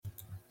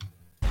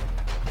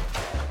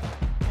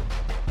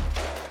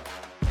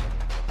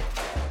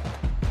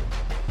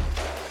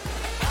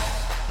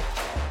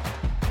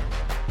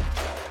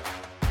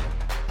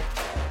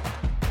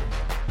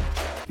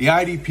The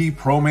IDP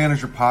Pro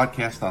Manager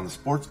podcast on the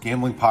Sports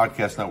Gambling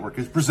Podcast Network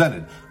is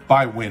presented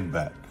by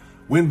WynnBET.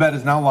 WynnBET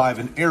is now live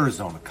in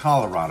Arizona,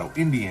 Colorado,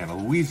 Indiana,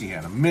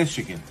 Louisiana,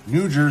 Michigan,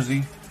 New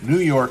Jersey, New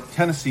York,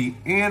 Tennessee,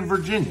 and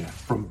Virginia.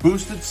 From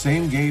boosted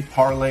same-game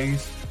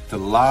parlays to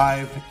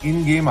live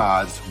in-game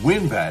odds,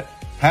 WynnBET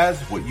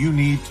has what you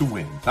need to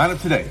win. Sign up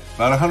today.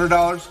 About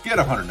 $100, get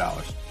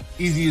 $100.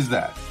 Easy as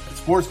that. At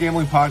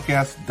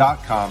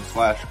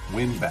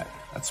sportsgamblingpodcast.com/WynnBET.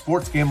 That's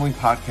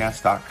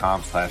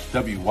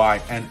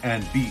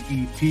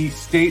sportsgamblingpodcast.com/WYNNBET.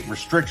 State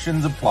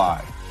restrictions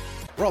apply.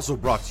 We're also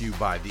brought to you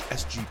by the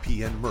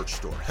SGPN merch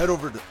store. Head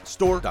over to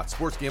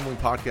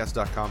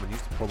store.sportsgamblingpodcast.com and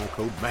use the promo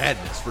code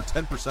MADNESS for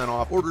 10%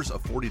 off orders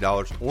of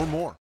 $40 or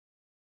more.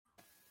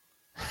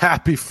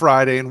 Happy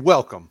Friday and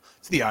welcome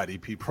to the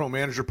IDP Pro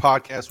Manager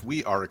Podcast.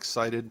 We are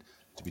excited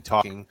to be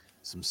talking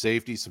some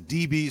safety, some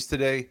DBs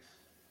today.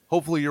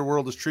 Hopefully your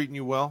world is treating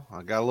you well.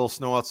 I got a little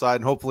snow outside,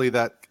 and hopefully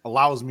that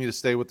allows me to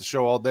stay with the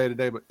show all day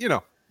today. But,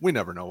 we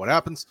never know what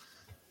happens.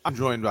 I'm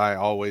joined by,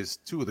 always,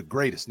 two of the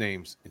greatest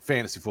names in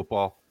fantasy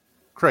football,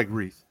 Craig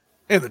Reith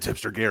and the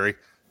tipster Gary.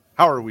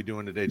 How are we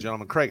doing today,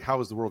 gentlemen? Craig,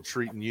 how is the world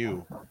treating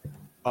you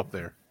up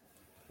there?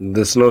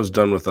 The snow's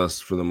done with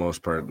us for the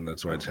most part, and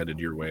that's why it's headed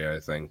your way,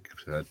 I think.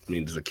 That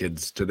means the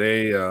kids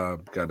today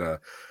got a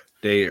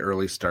day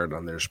early start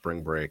on their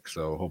spring break,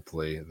 so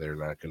hopefully they're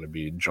not going to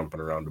be jumping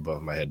around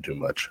above my head too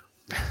much.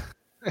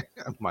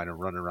 Mine are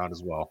running around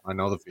as well. I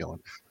know the feeling.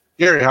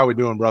 Gary, how we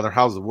doing, brother?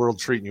 How's the world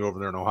treating you over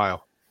there in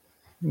Ohio?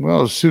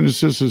 Well, as soon as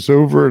this is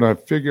over and I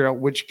figure out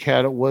which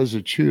cat it was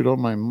that chewed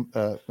on my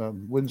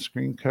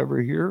windscreen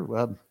cover here,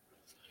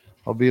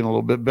 I'll be in a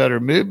little bit better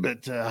mood,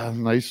 but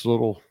nice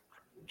little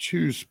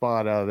chew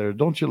spot out of there.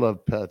 Don't you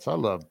love pets? I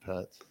love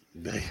pets.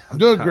 I'm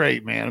doing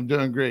great, man. I'm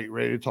doing great.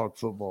 Ready to talk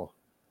football.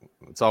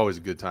 It's always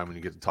a good time when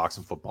you get to talk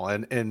some football.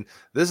 And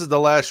this is the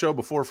last show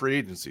before free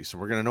agency, so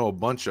we're going to know a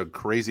bunch of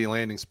crazy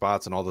landing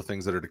spots and all the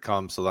things that are to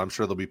come. So I'm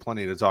sure there'll be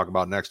plenty to talk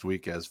about next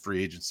week as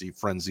free agency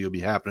frenzy will be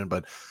happening.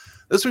 But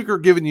this week we're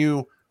giving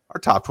you our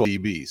top 12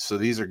 DBs. So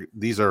these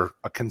are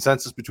a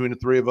consensus between the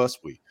three of us.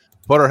 We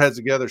put our heads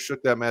together,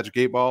 shook that magic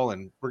 8-ball,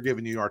 and we're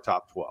giving you our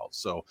top 12.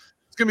 So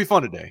it's going to be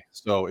fun today.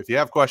 So if you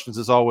have questions,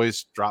 as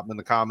always, drop them in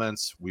the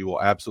comments. We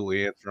will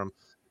absolutely answer them.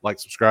 Like,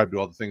 subscribe to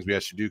all the things we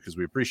ask you to do because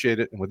we appreciate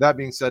it. And with that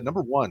being said,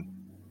 number one,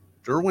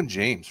 Derwin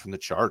James from the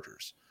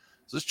Chargers.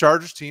 So this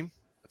Chargers team,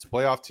 it's a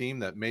playoff team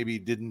that maybe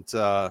didn't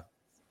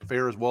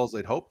fare as well as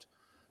they'd hoped.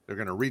 They're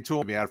going to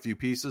retool, maybe add a few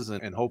pieces,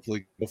 and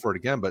hopefully go for it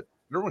again. But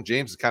Derwin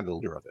James is kind of the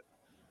leader of it.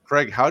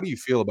 Craig, how do you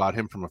feel about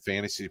him from a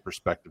fantasy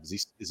perspective?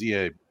 Is he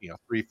a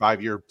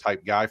 3-5 year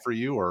type guy for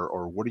you,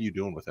 or what are you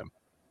doing with him?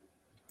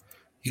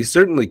 He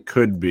certainly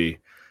could be.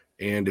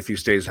 And if he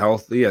stays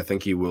healthy, I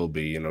think he will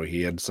be.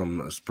 He had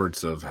some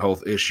spurts of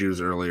health issues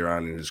earlier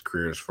on in his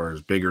career as far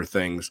as bigger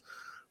things.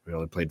 We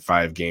only played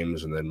 5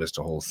 games and then missed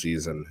a whole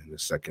season in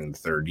his second and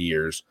third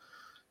years.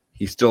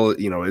 He still,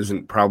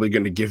 isn't probably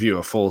going to give you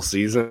a full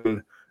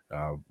season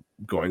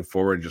going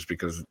forward just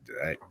because,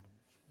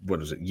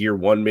 year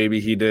one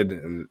maybe he did.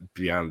 And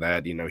beyond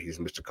that, he's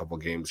missed a couple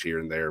games here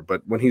and there.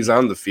 But when he's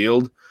on the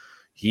field,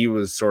 he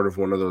was sort of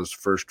one of those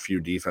first few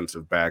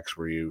defensive backs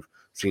where you've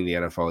seen the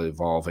NFL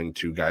evolving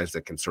to guys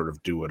that can sort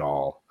of do it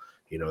all.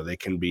 They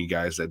can be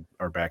guys that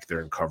are back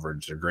there in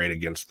coverage. They're great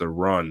against the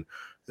run.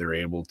 They're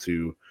able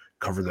to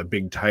cover the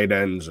big tight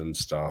ends and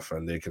stuff,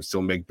 and they can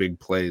still make big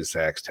plays,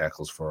 sacks,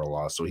 tackles for a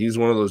loss. So he's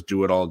one of those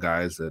do-it-all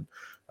guys that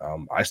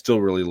I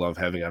still really love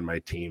having on my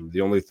team.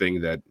 The only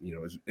thing that,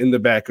 is in the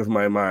back of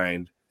my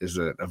mind is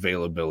the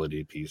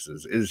availability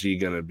pieces. Is he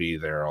going to be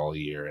there all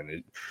year?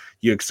 And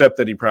you accept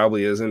that he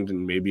probably isn't,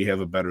 and maybe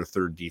have a better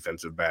third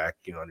defensive back,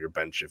 on your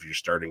bench if you're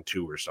starting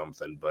 2 or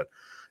something. But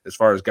as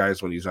far as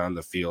guys, when he's on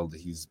the field,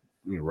 he's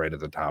right at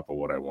the top of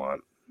what I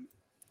want.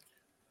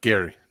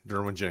 Gary,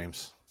 Derwin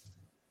James.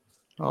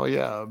 Oh,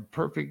 yeah.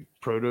 Perfect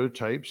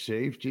prototype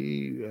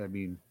safety. I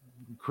mean,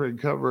 Craig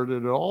covered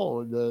it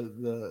all.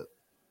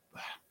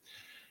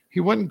 He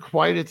wasn't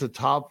quite at the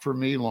top for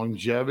me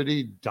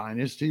longevity,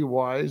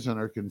 dynasty-wise, in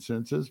our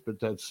consensus,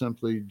 but that's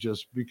simply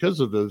just because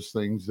of those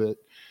things that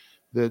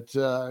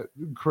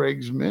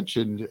Craig's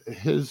mentioned.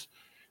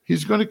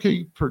 He's going to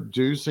keep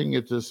producing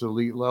at this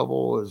elite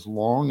level as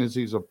long as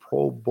he's a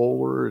Pro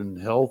Bowler and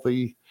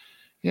healthy.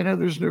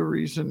 There's no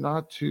reason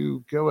not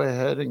to go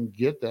ahead and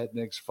get that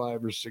next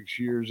 5 or 6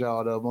 years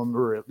out of him,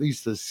 or at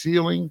least the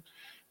ceiling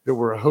that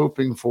we're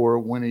hoping for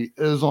when he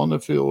is on the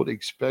field,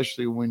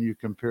 especially when you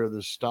compare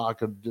the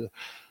stock of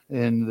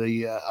and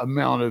the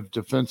amount of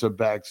defensive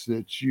backs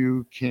that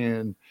you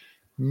can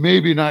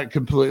maybe not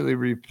completely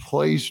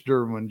replace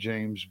Derwin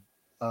James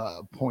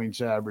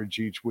points average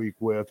each week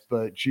with,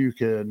 but you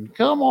can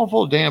come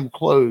awful damn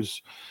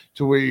close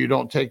to where you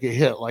don't take a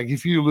hit. Like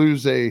if you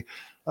lose a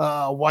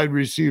wide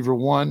receiver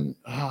one,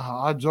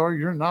 odds are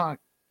you're not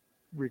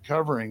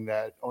recovering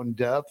that on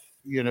depth,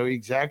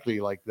 exactly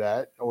like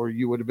that, or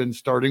you would have been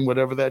starting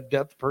whatever that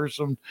depth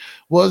person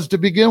was to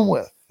begin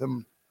with.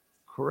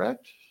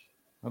 Correct?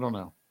 I don't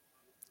know.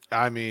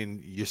 I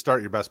mean, you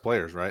start your best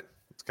players, right?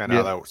 It's kind of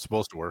how that was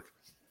supposed to work.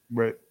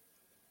 Right.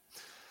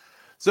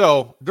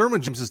 So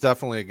Derwin James is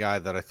definitely a guy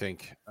that I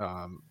think,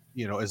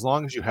 as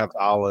long as you have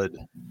solid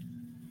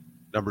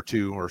number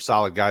two or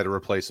solid guy to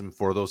replace him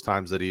for those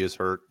times that he is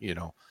hurt,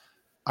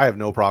 I have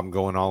no problem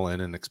going all in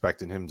and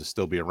expecting him to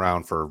still be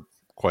around for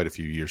quite a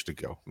few years to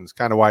go. And it's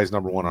kind of why he's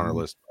number one on our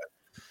list.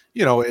 But,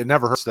 it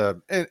never hurts to,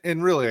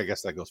 and really, I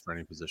guess that goes for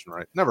any position,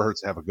 right? Never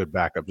hurts to have a good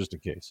backup just in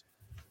case.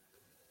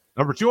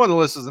 Number two on the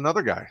list is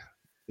another guy.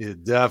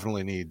 It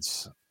definitely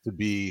needs to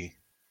be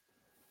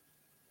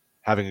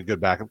having a good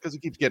backup because he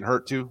keeps getting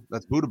hurt too.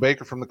 That's Budda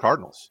Baker from the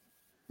Cardinals,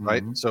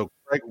 right? Mm-hmm. So,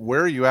 Craig,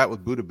 where are you at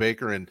with Budda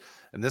Baker? And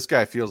this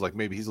guy feels like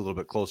maybe he's a little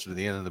bit closer to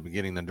the end of the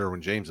beginning than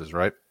Derwin James is,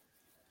 right?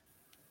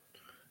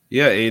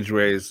 Yeah,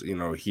 age-wise,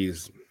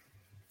 he's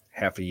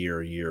half a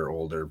year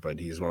older, but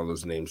he's one of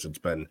those names that's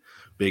been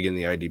big in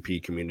the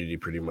IDP community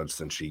pretty much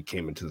since he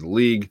came into the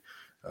league.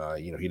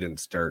 He didn't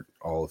start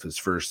all of his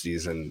first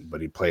season,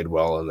 but he played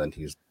well, and then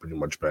he's pretty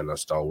much been a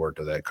stalwart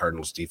of that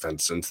Cardinals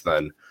defense since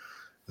then.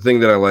 The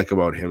thing that I like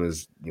about him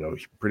is,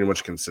 pretty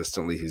much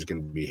consistently he's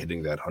going to be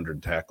hitting that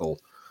 100-tackle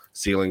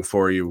ceiling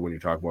for you when you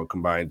talk about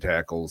combined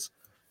tackles,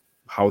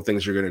 how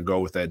things are going to go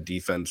with that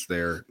defense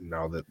there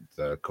now that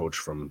the coach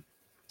from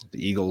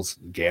the Eagles,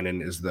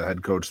 Gannon, is the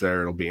head coach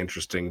there. It'll be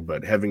interesting,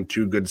 but having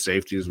two good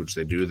safeties, which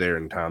they do there,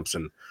 and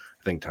Thompson,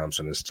 I think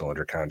Thompson is still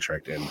under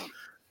contract, and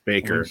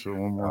Baker.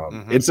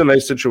 It's a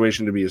nice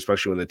situation to be,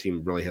 especially when the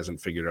team really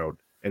hasn't figured out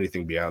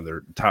anything beyond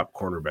their top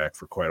cornerback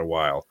for quite a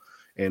while.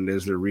 And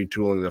as they're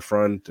retooling the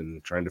front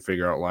and trying to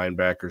figure out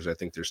linebackers, I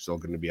think there's still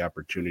going to be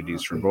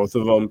opportunities for both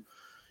of them.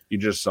 You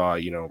just saw,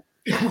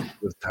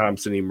 with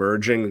Thompson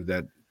emerging,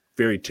 that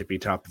very tippy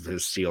top of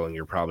his ceiling,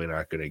 you're probably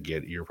not going to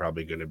get. You're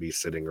probably going to be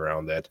sitting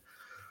around that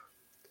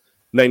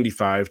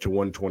 95 to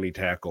 120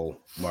 tackle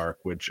mark,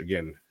 which,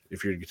 again,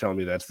 if you're telling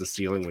me that's the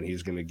ceiling when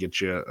he's going to get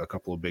you a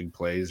couple of big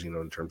plays,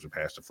 in terms of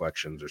pass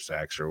deflections or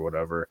sacks or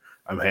whatever,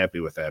 I'm happy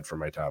with that for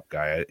my top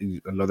guy.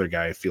 Another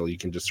guy I feel you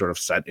can just sort of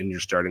set in your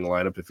starting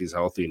lineup if he's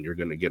healthy and you're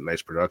going to get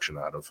nice production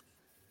out of.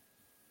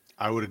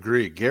 I would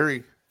agree.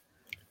 Gary,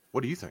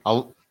 what do you think?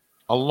 A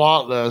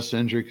lot less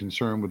injury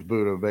concern with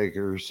Budda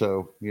Baker.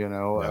 So,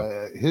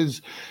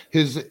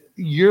 his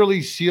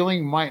yearly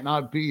ceiling might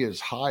not be as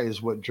high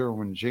as what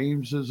Derwin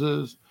James's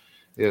is.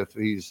 If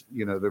he's,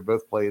 they're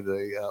both play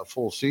the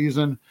full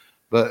season.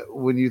 But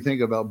when you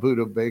think about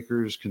Budda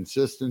Baker's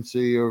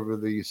consistency over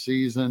the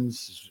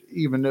seasons,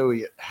 even though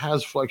he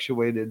has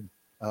fluctuated,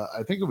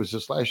 I think it was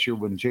just last year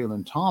when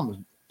Jalen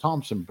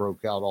Thompson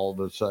broke out all of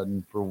a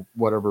sudden for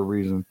whatever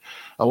reason.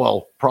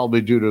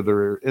 Probably due to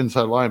their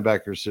inside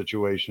linebacker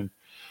situation.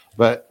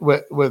 But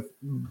with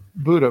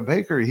Budda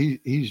Baker,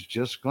 he's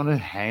just going to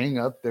hang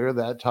up there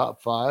that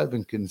top five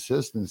in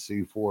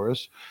consistency for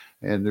us.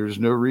 And there's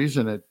no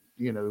reason that,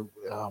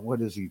 what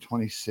is he,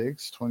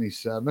 26,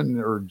 27,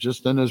 or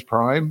just in his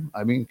prime?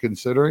 I mean,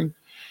 considering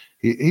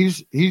he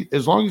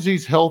as long as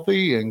he's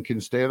healthy and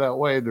can stay that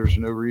way, there's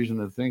no reason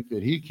to think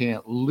that he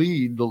can't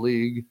lead the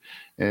league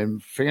in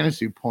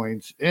fantasy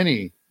points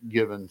any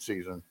given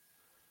season.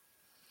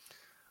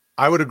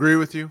 I would agree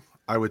with you.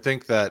 I would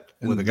think that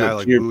with a guy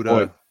like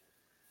Budda.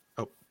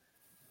 Oh,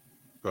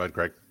 go ahead,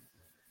 Craig.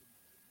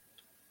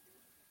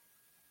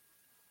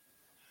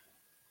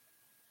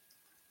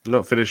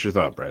 No, finish your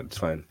thought, Brad. It's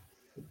fine.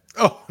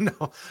 Oh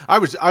no, I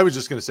was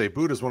just going to say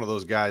Budda's one of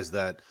those guys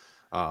that,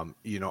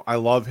 I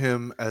love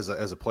him as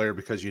a player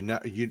because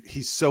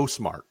he's so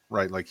smart,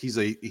 right? Like he's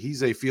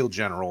a field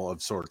general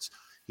of sorts.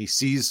 He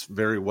sees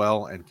very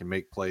well and can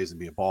make plays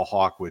and be a ball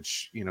hawk,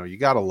 which you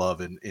got to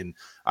love in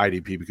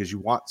IDP because you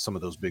want some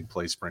of those big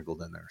plays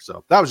sprinkled in there.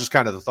 So that was just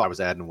kind of the thought I was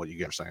adding to what you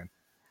guys are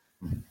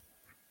saying.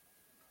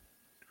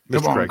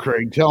 Come on,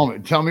 Craig.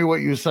 Tell me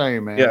what you're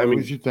saying, man. What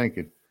was you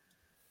thinking?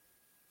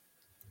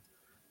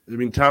 I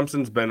mean,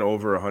 Thompson's been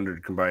over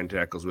 100 combined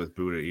tackles with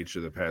Budda each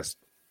of the past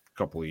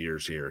couple of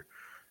years here.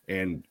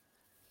 And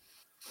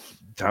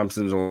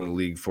Thompson's only in the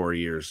league 4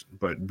 years,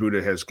 but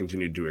Budda has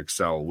continued to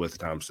excel with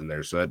Thompson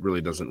there. So that really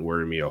doesn't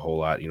worry me a whole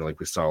lot. Like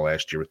we saw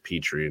last year with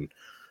Petrie and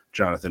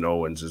Jonathan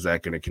Owens. Is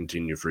that going to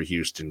continue for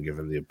Houston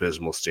given the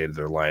abysmal state of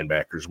their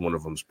linebackers? One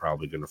of them's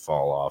probably going to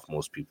fall off.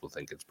 Most people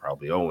think it's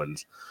probably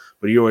Owens.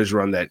 But you always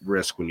run that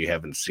risk when you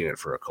haven't seen it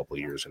for a couple of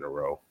years in a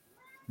row.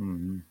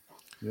 Mm-hmm.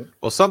 Yep.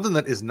 Well, something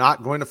that is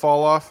not going to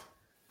fall off,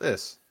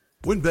 this.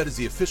 WynnBET is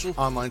the official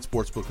online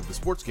sportsbook of the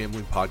Sports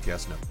Gambling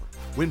Podcast Network.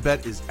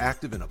 WynnBET is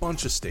active in a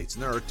bunch of states,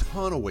 and there are a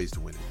ton of ways to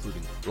win,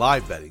 including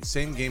live betting,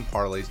 same-game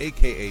parlays,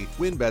 a.k.a.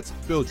 WynnBET's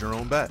Build Your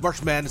Own Bet.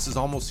 March Madness is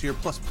almost here,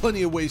 plus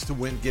plenty of ways to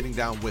win getting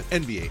down with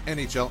NBA,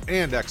 NHL,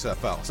 and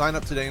XFL. Sign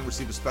up today and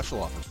receive a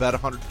special offer. Bet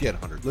 100, get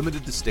 100.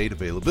 Limited to state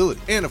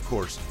availability. And, of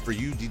course, for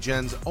you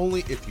degens,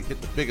 only if you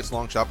hit the biggest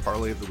long shot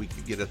parlay of the week,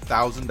 you get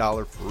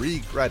 $1,000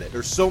 free credit.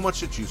 There's so much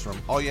to choose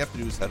from. All you have to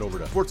do is head over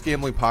to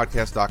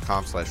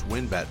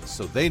sportsgamblingpodcast.com/WynnBET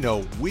so they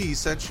know we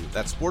sent you.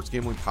 That's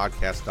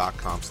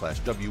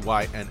sportsgamblingpodcast.com/WYNNBET.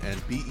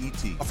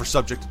 Offer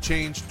subject to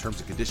change. Terms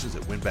and conditions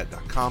at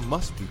wynnbet.com.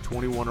 Must be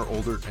 21 or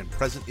older and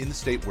present in the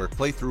state where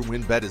playthrough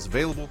WynnBET is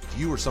available. If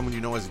you or someone you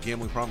know has a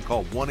gambling problem,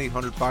 call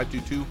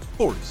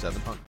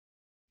 1-800-522-4700.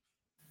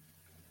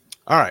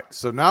 All right,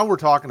 so now we're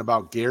talking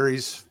about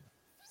Gary's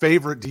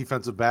favorite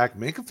defensive back,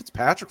 Minkah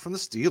Fitzpatrick from the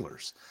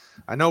Steelers.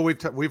 I know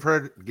we've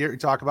heard Gary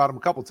talk about him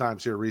a couple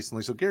times here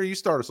recently. So Gary, you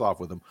start us off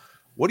with him.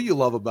 What do you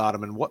love about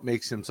him, and what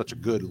makes him such a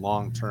good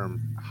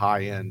long-term,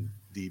 high-end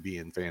DB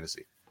in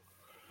fantasy?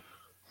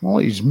 Well,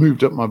 he's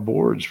moved up my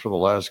boards for the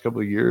last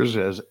couple of years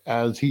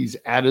as he's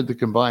added the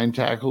combined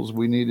tackles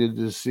we needed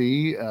to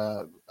see.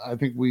 I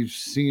think we've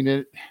seen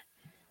it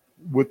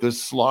with the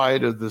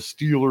slide of the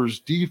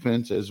Steelers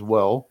defense as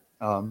well.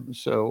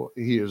 So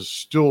he is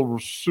still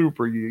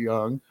super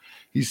young.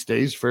 He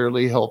stays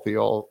fairly healthy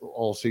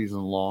all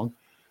season long.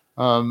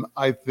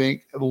 I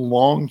think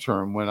long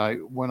term, when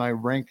I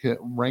ranked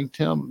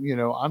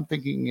him, I'm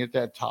thinking at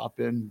that top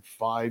end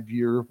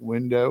 5-year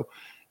window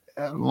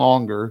and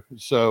longer.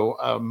 So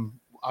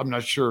I'm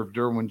not sure if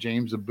Derwin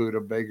James and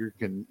Buda Baker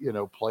can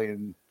play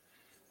in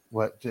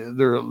what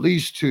they're at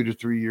least 2 to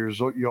 3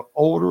 years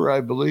older,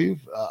 I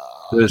believe.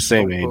 They're the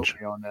same Don't quote age.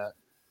 me on that.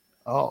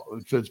 Oh,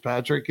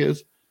 Fitzpatrick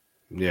is?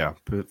 Yeah,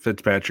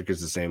 Fitzpatrick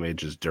is the same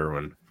age as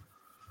Derwin.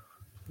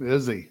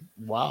 Is he?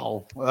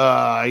 Wow.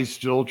 I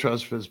still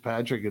trust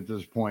Fitzpatrick at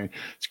this point.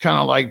 It's kind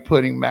of like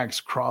putting Max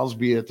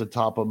Crosby at the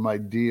top of my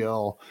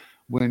DL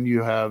when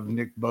you have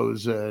Nick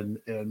Bosa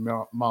and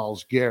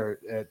Myles Garrett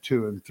at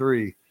 2 and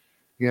 3.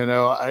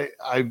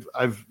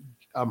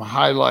 I'm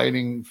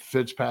highlighting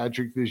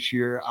Fitzpatrick this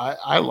year.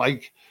 I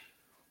like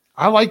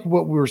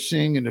what we're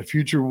seeing in the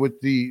future with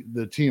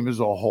the team as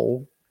a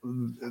whole.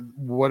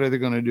 What are they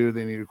going to do?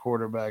 They need a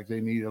quarterback.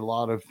 They need a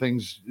lot of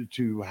things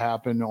to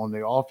happen on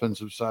the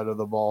offensive side of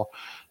the ball.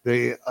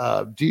 The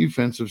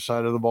defensive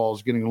side of the ball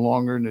is getting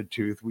longer in the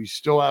tooth. We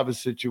still have a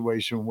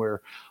situation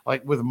where,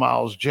 like with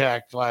Miles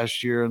Jack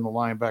last year in the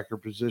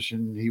linebacker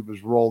position, he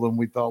was rolling.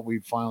 We thought we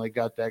finally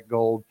got that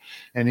gold,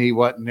 and he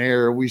wasn't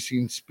there. We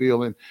seen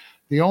Spielman.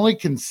 The only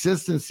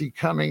consistency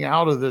coming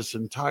out of this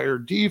entire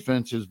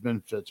defense has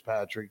been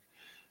Fitzpatrick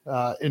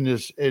in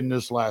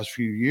this last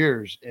few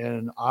years,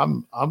 and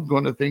I'm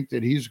going to think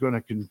that he's going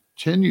to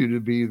continue to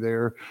be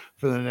there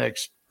for the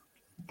next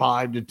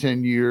 5 to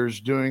 10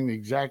 years, doing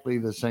exactly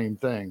the same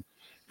thing,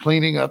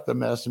 cleaning up the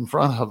mess in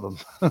front of them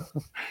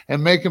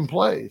and making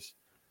plays.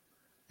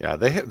 Yeah,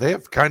 they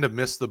have kind of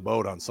missed the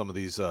boat on some of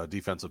these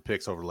defensive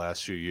picks over the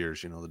last few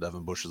years. The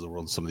Devin Bushes of the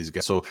world and some of these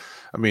guys. So,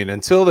 I mean,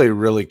 until they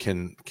really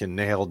can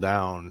nail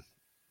down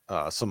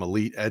some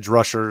elite edge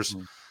rushers,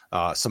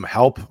 some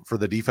help for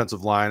the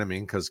defensive line. I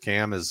mean, because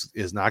Cam is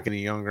not getting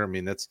younger. I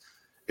mean, it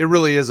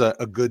really is a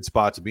good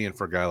spot to be in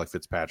for a guy like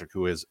Fitzpatrick,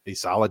 who is a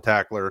solid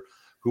tackler,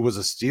 who was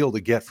a steal to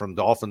get from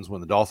Dolphins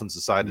when the Dolphins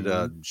decided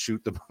to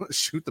shoot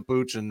the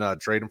pooch and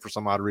trade him for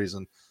some odd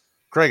reason.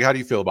 Craig, how do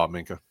you feel about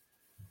Minkah?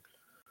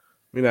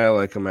 I mean, I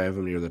like him. I have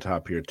him near the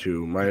top here,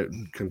 too. My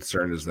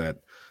concern is that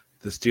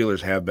the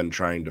Steelers have been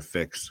trying to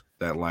fix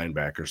that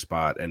linebacker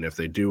spot, and if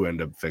they do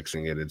end up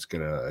fixing it, it's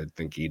going to, I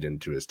think, eat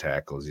into his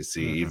tackles. You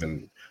see,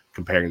 even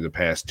comparing the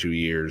past 2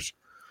 years,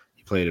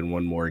 he played in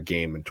one more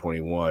game in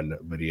 21,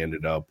 but he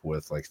ended up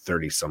with like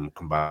 30-some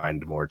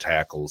combined more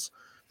tackles.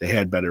 They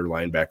had better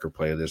linebacker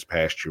play this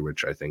past year,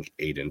 which I think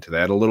ate into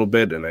that a little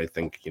bit, and I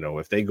think,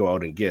 if they go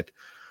out and get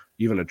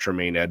even a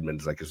Tremaine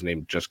Edmonds, like his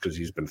name, just because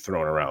he's been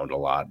thrown around a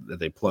lot, that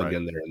they plug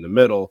in there in the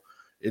middle,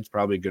 it's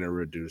probably going to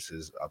reduce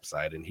his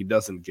upside. And he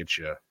doesn't get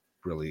you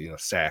really,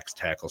 sacks,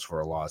 tackles for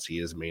a loss. He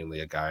is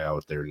mainly a guy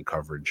out there in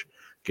coverage,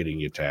 getting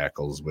you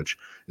tackles, which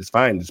is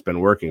fine. It's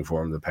been working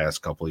for him the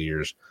past couple of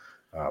years.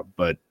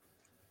 But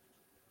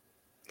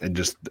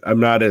I'm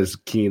not as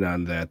keen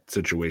on that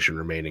situation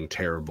remaining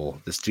terrible.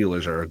 The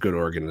Steelers are a good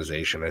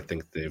organization. I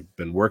think they've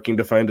been working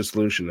to find a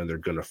solution, and they're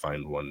going to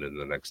find one in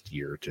the next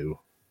year or two.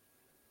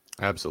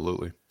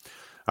 Absolutely.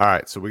 All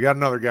right, so we got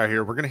another guy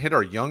here. We're going to hit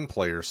our young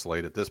player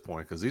slate at this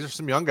point because these are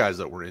some young guys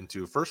that we're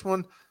into. First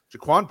one,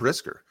 Jaquan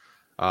Brisker.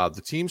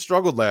 The team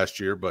struggled last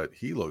year, but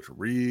he looked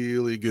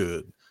really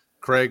good.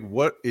 Craig,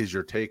 what is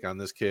your take on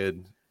this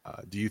kid?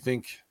 Do you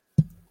think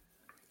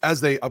as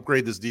they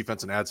upgrade this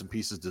defense and add some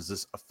pieces, does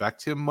this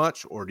affect him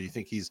much, or do you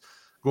think he's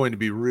going to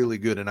be really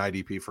good in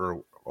IDP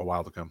for a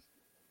while to come?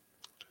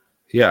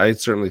 Yeah, I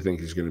certainly think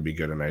he's going to be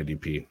good in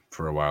IDP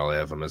for a while. I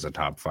have him as a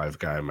top 5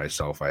 guy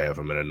myself. I have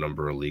him in a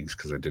number of leagues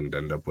because I didn't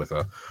end up with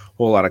a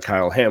whole lot of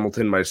Kyle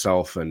Hamilton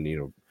myself.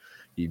 And,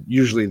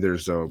 usually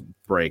there's a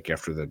break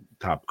after the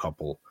top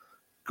couple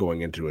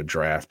going into a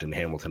draft, and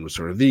Hamilton was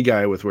sort of the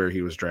guy with where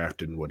he was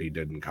drafted and what he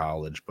did in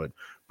college. But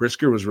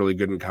Brisker was really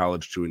good in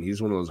college too, and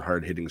he's one of those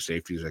hard-hitting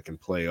safeties that can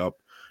play up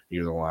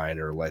near the line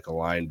or like a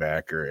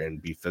linebacker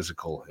and be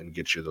physical and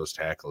get you those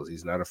tackles.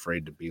 He's not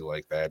afraid to be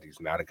like that. He's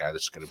not a guy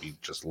that's going to be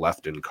just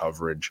left in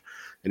coverage.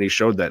 And he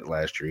showed that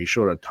last year. He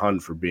showed a ton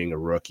for being a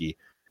rookie.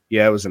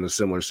 Yeah, it was in a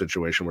similar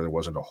situation where there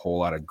wasn't a whole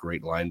lot of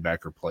great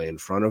linebacker play in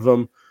front of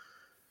him.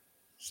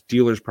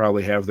 Steelers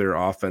probably have their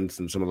offense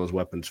and some of those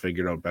weapons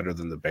figured out better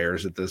than the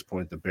Bears at this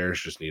point. The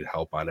Bears just need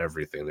help on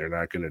everything. They're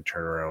not going to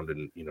turn around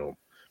and,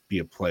 be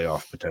a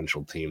playoff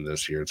potential team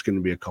this year. It's going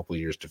to be a couple of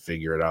years to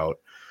figure it out.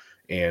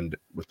 And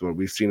with what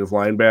we've seen of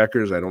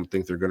linebackers, I don't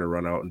think they're going to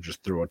run out and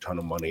just throw a ton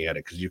of money at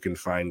it, because you can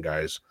find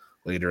guys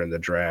later in the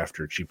draft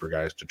or cheaper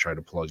guys to try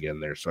to plug in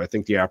there. So I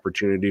think the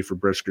opportunity for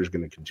Brisker is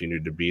going to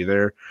continue to be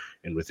there.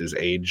 And with his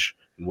age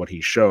and what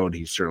he showed,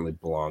 he certainly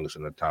belongs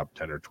in the top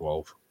 10 or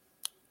 12.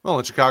 Well,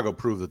 and Chicago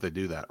proved that they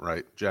do that,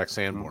 right? Jack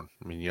Sanborn.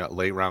 I mean, yeah,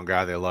 late round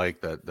guy they like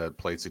that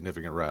played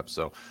significant reps.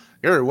 So,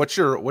 Gary, what's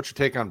your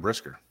take on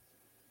Brisker?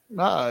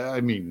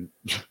 I mean,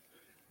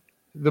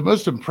 the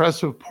most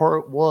impressive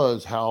part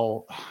was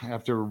how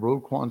after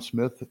Roquan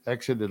Smith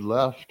exited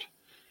left,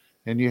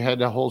 and you had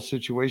that whole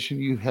situation,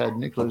 you had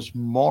Nicholas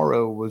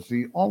Morrow was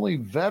the only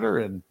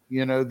veteran,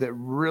 that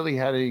really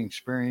had any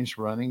experience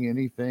running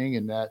anything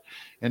in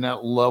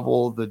that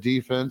level of the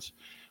defense.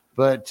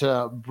 But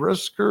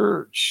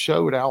Brisker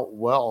showed out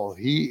well.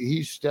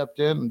 He stepped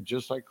in,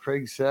 just like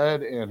Craig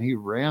said, and he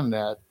ran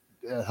that,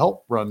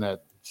 helped run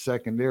that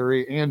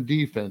secondary and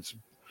defense.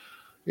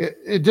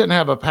 It didn't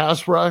have a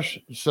pass rush,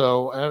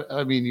 so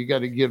I mean, you got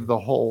to give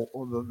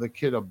the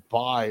kid a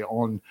buy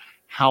on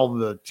how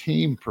the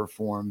team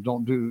performed.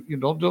 Don't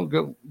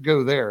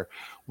go there.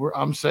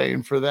 I'm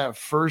saying for that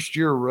first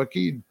year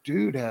rookie,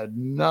 dude had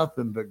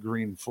nothing but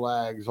green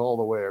flags all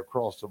the way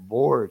across the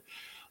board.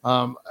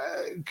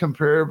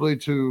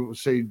 Comparably to,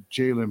 say,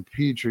 Jalen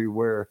Petrie,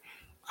 where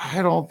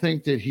I don't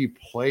think that he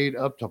played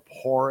up to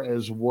par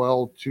as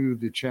well to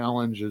the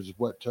challenge as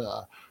what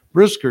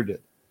Brisker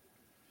did.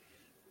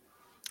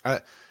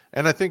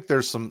 And I think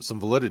there's some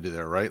validity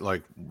there, right?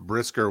 Like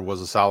Brisker was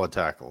a solid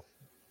tackle.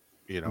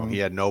 He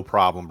had no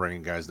problem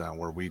bringing guys down.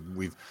 Where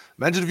we've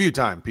mentioned a few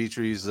times,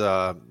 Petrie's had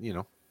a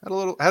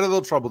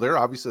little trouble there.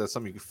 Obviously, that's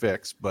something you can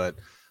fix, but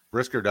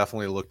Brisker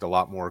definitely looked a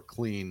lot more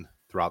clean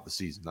throughout the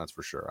season. That's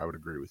for sure. I would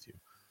agree with you.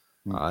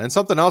 And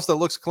something else that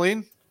looks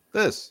clean,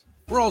 this.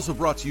 We're also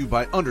brought to you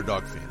by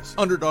Underdog Fantasy.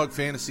 Underdog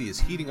Fantasy is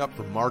heating up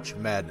for March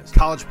Madness.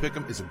 College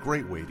Pick'em is a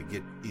great way to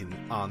get in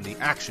on the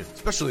action,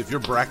 especially if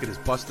your bracket is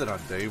busted on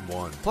day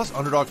one. Plus,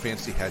 Underdog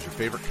Fantasy has your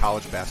favorite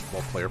college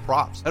basketball player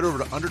props. Head over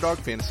to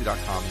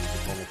UnderdogFantasy.com and use the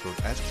promo code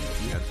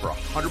SGPN for a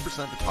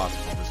 100% deposit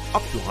bonus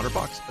up to $100.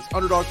 That's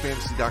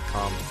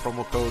UnderdogFantasy.com,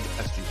 promo code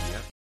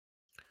SGPN.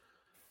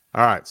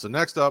 All right, so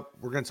next up,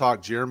 we're going to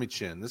talk Jeremy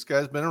Chinn. This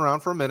guy's been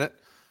around for a minute,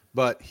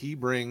 but he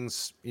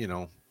brings,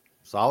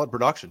 solid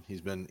production. He's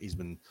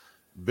been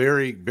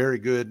very, very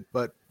good,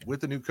 but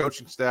with the new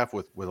coaching staff,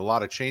 with a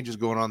lot of changes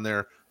going on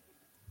there,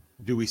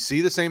 do we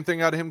see the same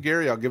thing out of him,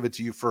 Gary? I'll give it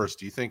to you first.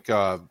 Do you think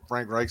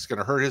Frank Reich's going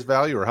to hurt his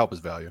value or help his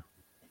value?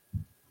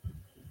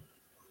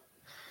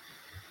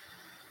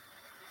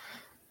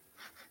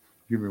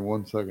 Give me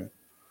 1 second.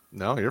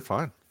 No, you're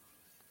fine.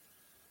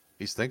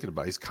 He's thinking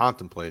about it. He's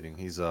contemplating.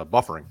 He's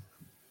buffering.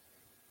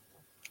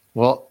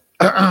 Well,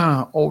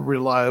 old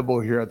reliable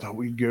here. I thought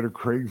we'd go to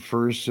Craig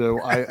first,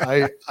 so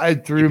I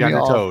threw me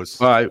off. Toes.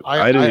 Well,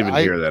 I didn't even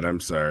hear that.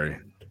 I'm sorry.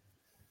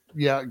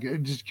 Yeah,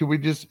 can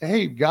we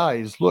hey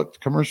guys, look,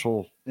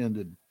 commercial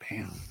ended.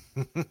 Bam.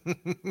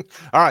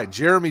 All right,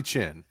 Jeremy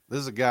Chinn. This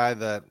is a guy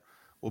that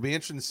will be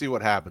interesting to see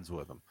what happens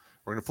with him.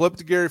 We're going to flip it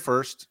to Gary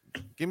first.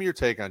 Give me your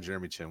take on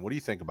Jeremy Chinn. What do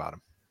you think about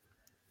him?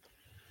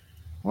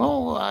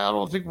 Well, I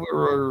don't think we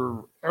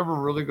were ever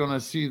really going to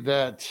see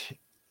that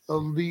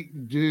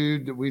elite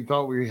dude that we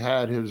thought we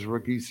had his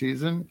rookie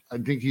season. I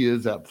think he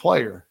is that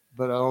player,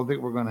 but I don't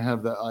think we're going to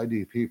have that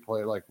IDP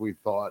play like we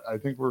thought. I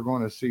think we're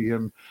going to see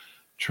him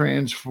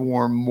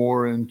transform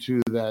more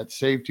into that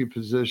safety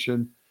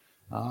position.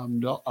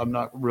 I'm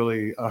not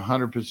really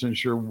 100%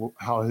 sure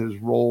how his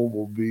role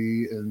will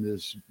be in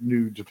this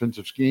new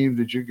defensive scheme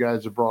that you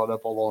guys have brought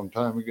up a long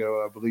time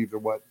ago. I believe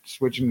they're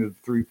switching to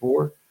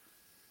 3-4.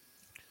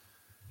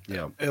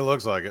 Yeah, it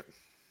looks like it.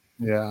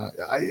 Yeah.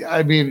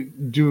 I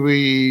mean, do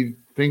we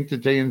think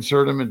that they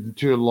insert him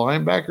into a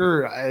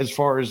linebacker? As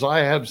far as I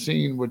have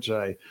seen, which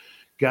I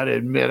got to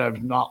admit,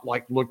 I've not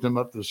looked him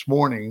up this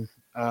morning.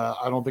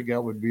 I don't think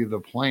that would be the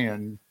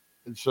plan.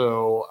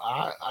 So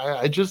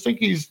I just think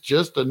he's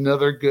just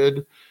another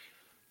good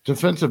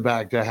defensive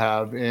back to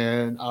have.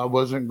 And I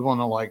wasn't going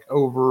to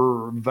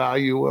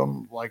overvalue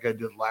him like I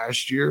did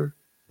last year.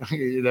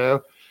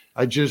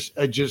 I just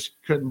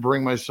couldn't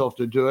bring myself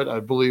to do it. I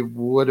believe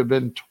would have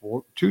been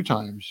 2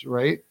 times,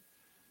 right?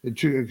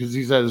 Because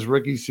he's had his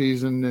rookie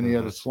season, and he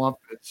had a slump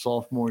at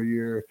sophomore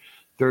year,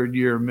 third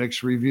year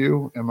mixed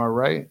review. Am I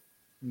right?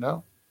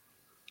 No.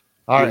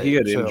 All right. He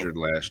had injured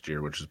last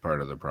year, which is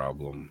part of the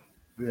problem.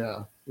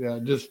 Yeah.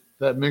 Just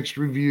that mixed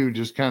review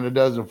just kind of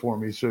does it for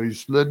me. So he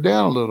slid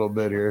down a little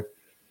bit here.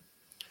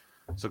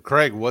 So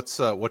Craig, what's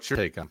your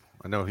take on him?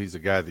 I know he's a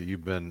guy that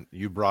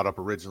you brought up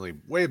originally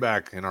way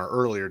back in our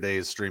earlier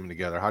days streaming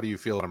together. How do you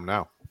feel about him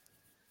now?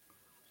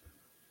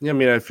 Yeah, I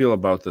mean, I feel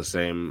about the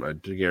same.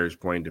 To Gary's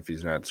point, if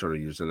he's not sort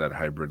of using that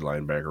hybrid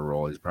linebacker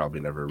role, he's probably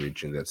never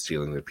reaching that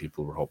ceiling that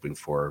people were hoping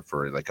for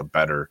a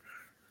better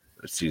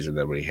season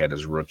than when he had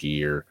his rookie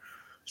year.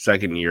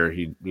 Second year,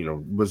 he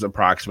was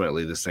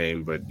approximately the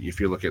same. But if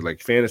you look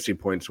at fantasy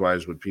points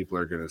wise, what people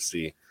are going to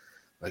see,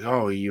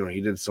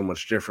 he did so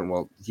much different.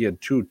 Well, he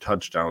had 2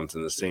 touchdowns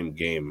in the same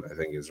game, I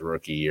think, his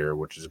rookie year,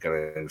 which is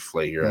going to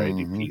inflate your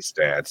IDP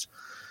stats.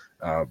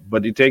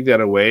 But you take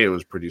that away, it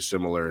was pretty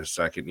similar his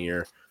second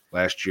year.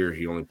 Last year,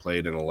 he only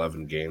played in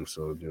 11 games,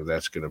 so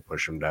that's going to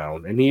push him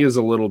down. And he is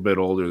a little bit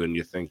older than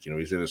you think.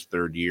 He's in his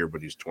third year,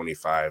 but he's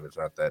 25. It's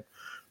not that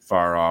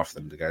far off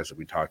than the guys that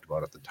we talked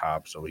about at the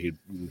top. So he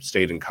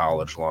stayed in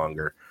college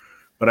longer.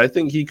 But I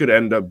think he could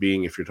end up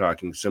being, if you're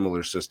talking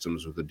similar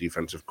systems with a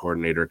defensive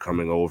coordinator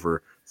coming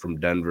over from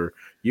Denver,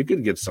 you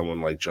could get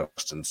someone like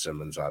Justin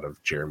Simmons out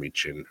of Jeremy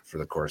Chin for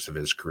the course of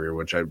his career,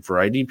 which for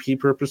IDP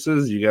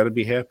purposes, you got to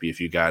be happy if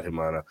you got him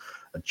on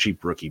a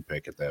cheap rookie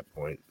pick at that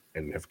point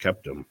and have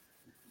kept him.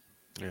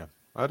 Yeah,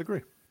 I'd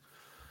agree.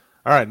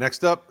 All right,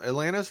 next up,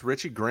 Atlanta's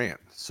Richie Grant.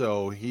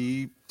 So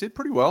he did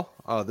pretty well.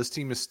 This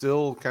team is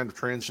still kind of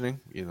transitioning,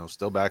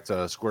 still back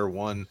to square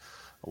one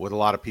with a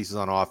lot of pieces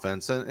on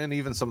offense and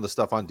even some of the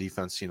stuff on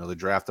defense. They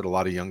drafted a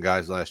lot of young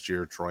guys last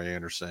year, Troy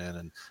Anderson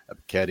and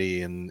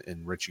Ketty and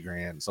Richie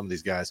Grant and some of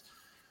these guys.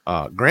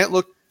 Grant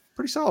looked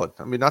pretty solid.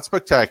 I mean, not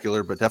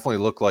spectacular, but definitely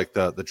looked like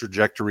the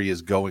trajectory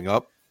is going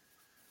up.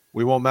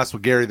 We won't mess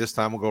with Gary this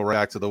time. We'll go right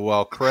back to the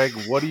well. Craig,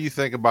 what do you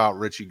think about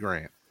Richie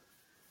Grant?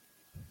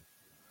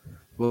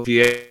 Well, if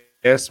you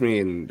asked me,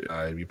 and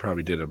you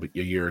probably did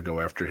a year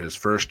ago after his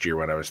first year,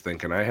 what I was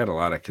thinking, I had a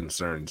lot of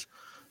concerns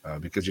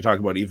because you talk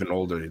about even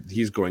older.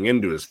 He's going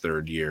into his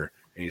third year,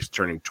 and he's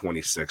turning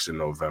 26 in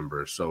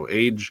November. So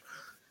age,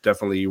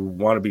 definitely you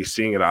want to be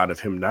seeing it out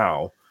of him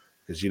now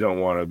because you don't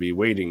want to be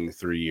waiting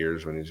 3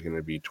 years when he's going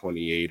to be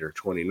 28 or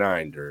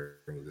 29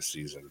 during the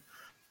season.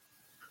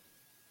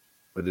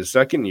 But his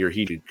second year,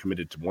 he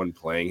committed to one,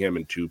 playing him,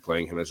 and two,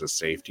 playing him as a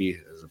safety,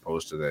 as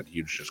opposed to that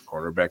huge just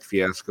cornerback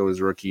fiasco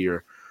his rookie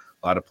year.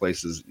 A lot of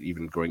places,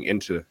 even going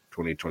into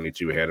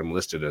 2022, had him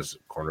listed as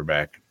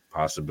cornerback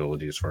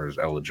possibility as far as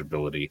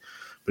eligibility.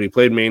 But he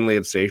played mainly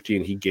at safety,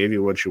 and he gave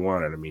you what you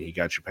wanted. I mean, he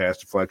got you pass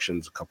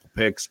deflections, a couple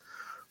picks,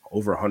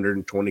 over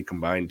 120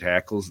 combined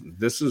tackles.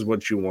 This is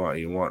what you want.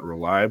 You want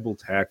reliable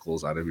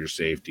tackles out of your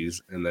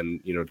safeties. And then,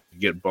 to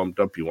get bumped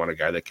up, you want a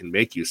guy that can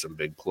make you some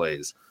big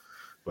plays,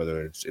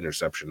 whether it's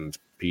interceptions,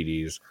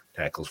 PDs,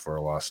 tackles for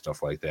a loss,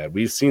 stuff like that.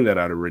 We've seen that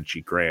out of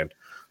Richie Grant.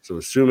 So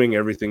assuming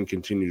everything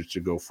continues to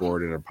go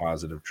forward in a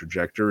positive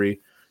trajectory,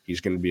 he's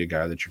going to be a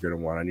guy that you're going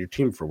to want on your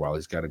team for a while.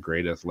 He's got a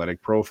great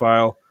athletic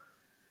profile.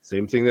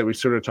 Same thing that we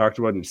sort of talked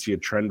about, and you see a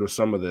trend with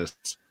some of this.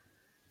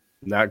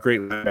 Not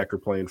great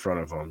linebacker play in front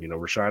of him.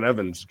 Rashaan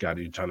Evans got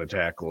a ton of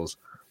tackles.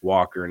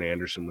 Walker and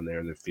Anderson, when they're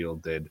in the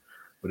field, did.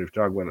 But if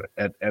you're talking about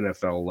at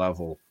NFL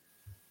level,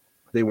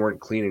 they weren't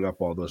cleaning up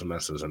all those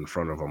messes in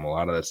front of him. A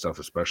lot of that stuff,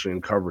 especially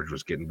in coverage,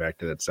 was getting back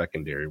to that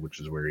secondary, which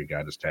is where he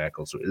got his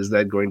tackle. So is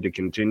that going to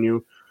continue?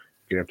 You're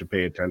going to have to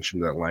pay attention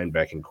to that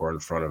linebacking core in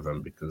front of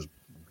him because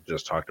we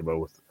just talked about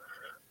with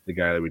the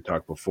guy that we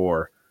talked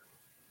before.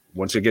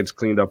 Once it gets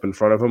cleaned up in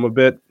front of him a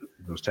bit,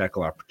 those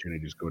tackle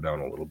opportunities go down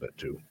a little bit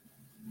too.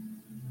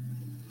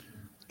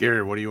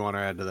 Gary, what do you want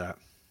to add to that?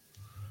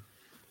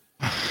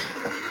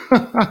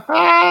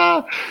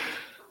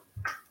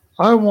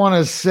 I want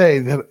to say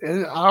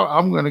that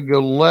I'm going to go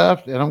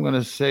left, and I'm going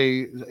to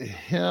say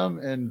him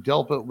and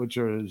Delpit, which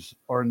is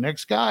our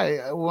next guy.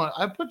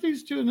 I put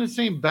these two in the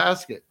same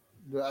basket.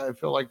 I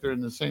feel like they're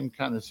in the same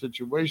kind of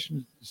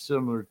situation,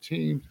 similar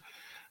teams,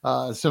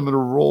 similar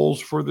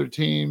roles for their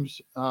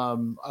teams.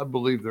 I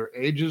believe their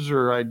ages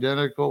are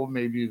identical.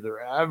 Maybe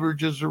their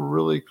averages are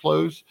really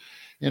close,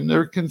 and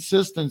their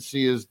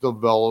consistency is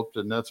developed,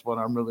 and that's what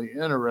I'm really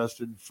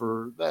interested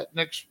for that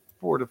next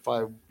 4 to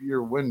 5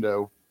 year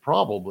window.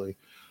 Probably.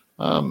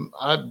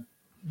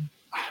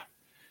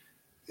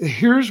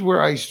 Here's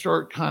where I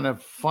start kind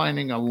of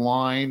finding a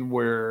line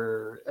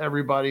where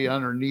everybody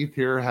underneath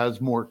here has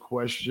more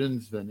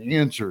questions than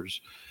answers,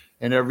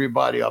 and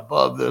everybody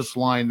above this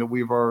line that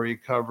we've already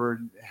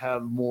covered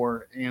have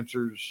more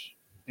answers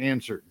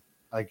answered,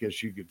 I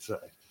guess you could say,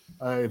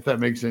 if that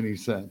makes any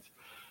sense.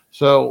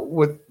 So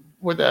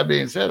with that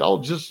being said, I'll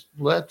just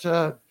let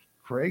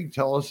Craig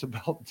tell us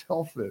about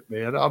Delpit,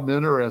 man. I'm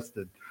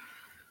interested.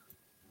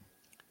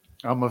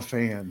 I'm a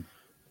fan.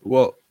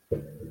 Well,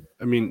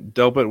 I mean,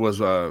 Delpit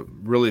was a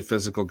really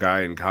physical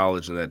guy in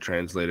college, and that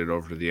translated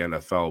over to the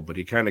NFL, but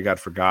he kind of got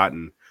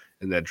forgotten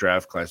in that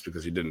draft class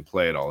because he didn't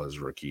play at all his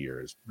rookie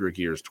year. His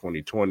rookie year is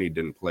 2020,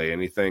 didn't play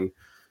anything.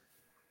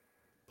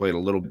 Played a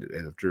little bit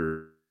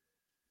after,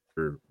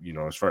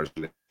 as far as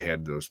they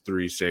had those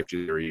three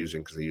safeties they were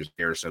using because they used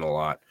Harrison a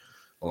lot,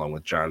 along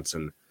with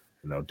Johnson,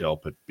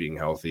 Delpit being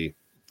healthy.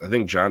 I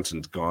think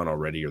Johnson's gone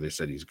already, or they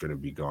said he's going to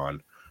be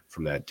gone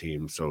from that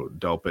team. So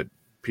Delpit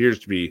appears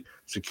to be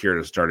secured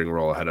a starting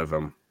role ahead of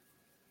him.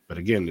 But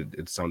again,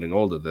 it's sounding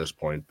old at this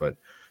point, but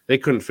they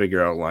couldn't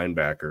figure out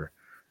linebacker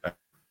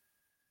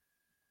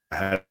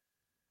ahead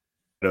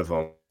of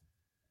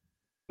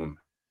him.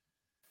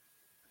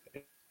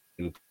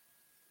 I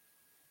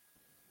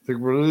think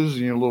we're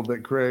losing you a little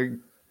bit, Craig.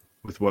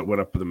 With what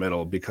went up in the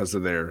middle because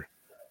of their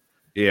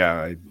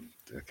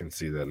I can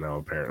see that now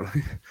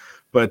apparently.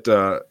 But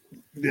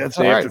they have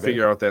to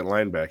figure out that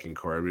linebacking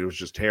core. I mean, it was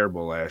just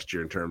terrible last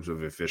year in terms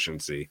of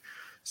efficiency.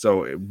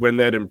 So when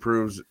that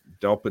improves,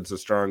 Delpit's a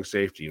strong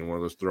safety, one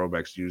of those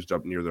throwbacks used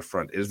up near the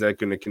front. Is that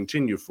going to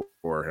continue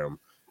for him?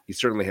 he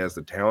certainly has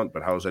the talent,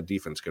 but how is that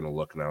defense going to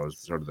look now is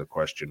sort of the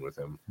question with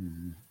him.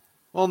 Mm-hmm.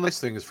 Well, nice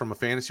thing is from a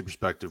fantasy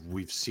perspective,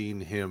 we've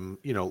seen him,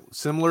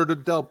 similar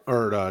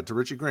to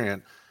Richie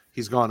Grant.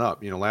 He's gone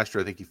up. Last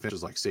year I think he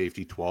finishes like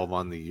safety 12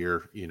 on the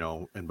year.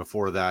 And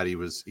before that he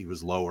was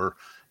lower.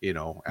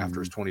 After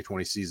his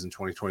 2020 season,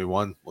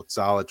 2021 looked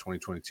solid.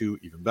 2022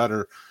 even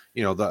better.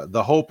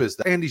 The hope is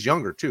that, and he's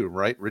younger too,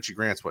 right? Richie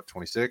Grant's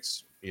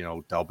 26.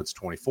 Delpit's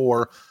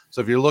 24. So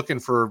if you're looking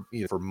for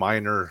for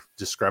minor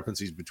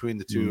discrepancies between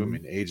the two, I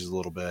mean, age is a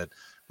little bit.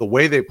 The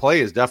way they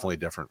play is definitely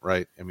different,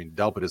 right? I mean,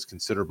 Delpit is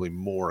considerably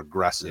more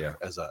aggressive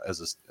as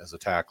a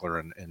tackler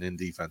and in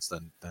defense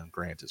than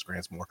Grant is.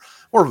 Grant's more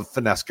of a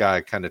finesse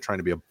guy, kind of trying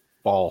to be a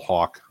ball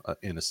hawk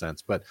in a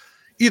sense. But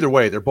either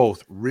way, they're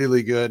both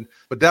really good,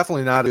 but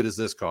definitely not as good as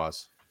this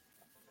cause.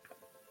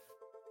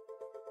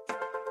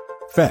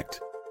 Fact.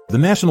 The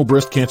National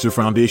Breast Cancer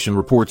Foundation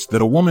reports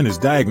that a woman is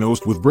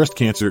diagnosed with breast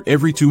cancer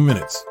every 2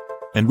 minutes.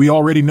 And we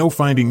already know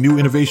finding new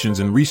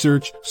innovations in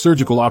research,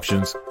 surgical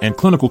options, and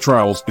clinical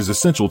trials is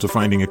essential to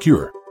finding a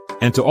cure.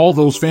 And to all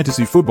those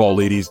fantasy football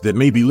ladies that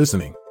may be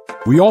listening,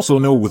 we also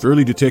know with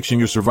early detection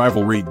your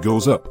survival rate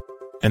goes up.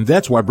 And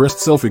that's why breast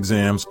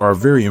self-exams are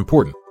very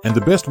important, and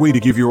the best way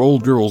to give your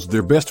old girls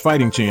their best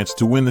fighting chance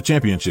to win the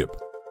championship.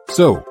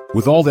 So,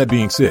 with all that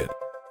being said,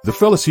 the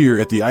fellas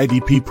here at the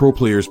IDP Pro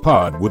Players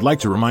Pod would like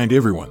to remind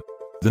everyone,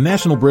 the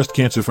National Breast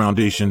Cancer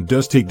Foundation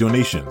does take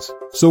donations,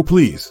 so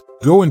please,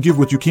 go and give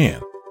what you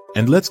can.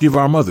 And let's give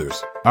our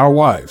mothers, our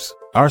wives,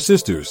 our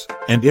sisters,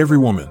 and every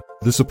woman,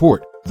 the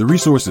support, the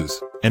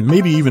resources, and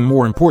maybe even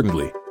more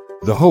importantly,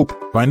 the hope,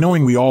 by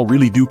knowing we all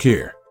really do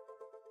care.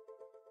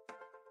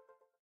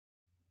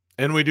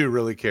 And we do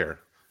really care.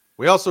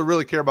 We also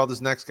really care about this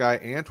next guy,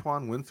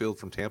 Antoine Winfield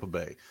from Tampa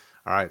Bay.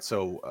 All right,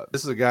 so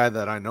this is a guy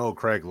that I know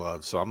Craig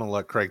loves, so I'm going to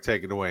let Craig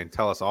take it away and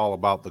tell us all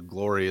about the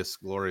glorious,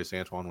 glorious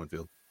Antoine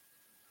Winfield.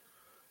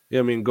 Yeah,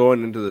 I mean,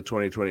 going into the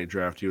 2020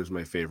 draft, he was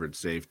my favorite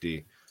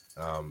safety.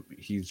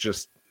 He's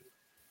just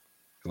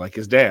like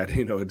his dad.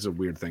 It's a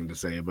weird thing to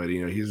say, but,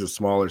 he's a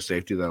smaller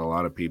safety that a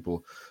lot of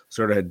people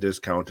sort of had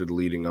discounted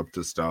leading up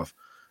to stuff.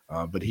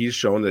 But he's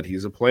shown that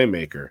he's a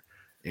playmaker.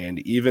 And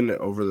even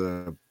over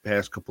the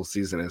past couple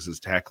seasons, as his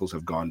tackles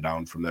have gone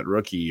down from that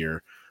rookie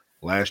year,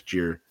 last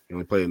year, he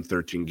only played in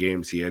 13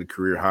 games. He had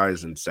career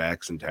highs in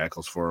sacks and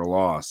tackles for a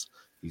loss.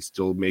 He's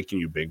still making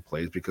you big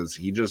plays because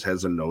he just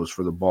has a nose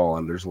for the ball.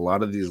 And there's a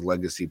lot of these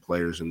legacy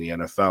players in the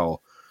NFL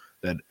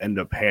that end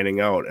up panning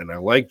out. And I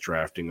like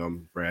drafting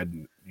them. Brad,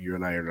 you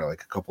and I are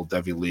like a couple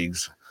Devy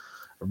leagues.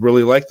 I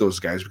really like those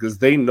guys because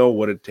they know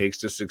what it takes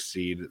to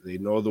succeed. They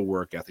know the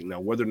work ethic.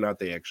 Now, whether or not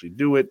they actually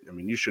do it, I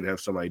mean, you should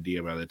have some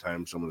idea by the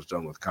time someone's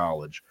done with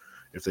college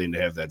if they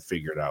have that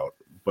figured out.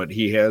 But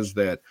he has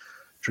that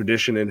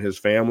tradition in his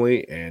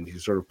family, and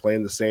he's sort of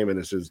playing the same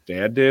as his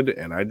dad did,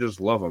 and I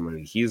just love him. I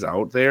mean, he's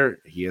out there.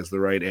 He has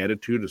the right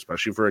attitude,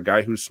 especially for a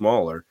guy who's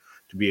smaller,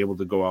 to be able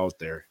to go out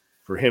there.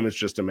 For him, it's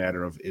just a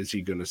matter of, is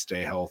he going to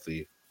stay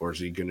healthy, or is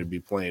he going to be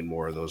playing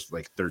more of those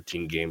like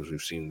 13 games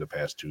we've seen the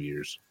past 2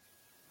 years?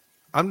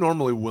 I'm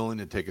normally willing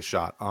to take a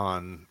shot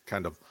on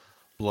kind of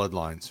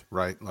bloodlines,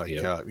 right? Like,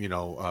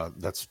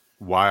 that's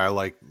why I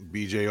like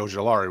BJ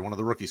Ojulari, one of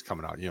the rookies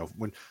coming out.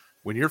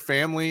 When your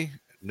family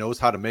knows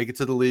how to make it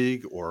to the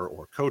league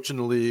or coach in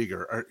the league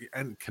or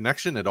and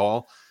connection at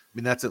all, I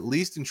mean, that's at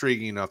least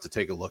intriguing enough to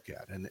take a look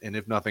at. And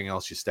if nothing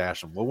else, you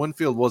stash him. Well,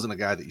 Winfield wasn't a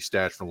guy that you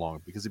stashed for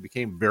long because he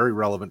became very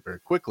relevant very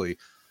quickly.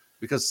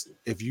 Because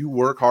if you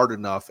work hard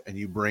enough and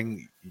you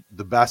bring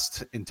the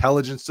best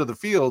intelligence to the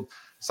field,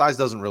 size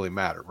doesn't really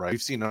matter, right?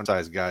 We've seen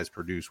undersized guys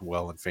produce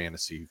well in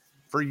fantasy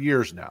for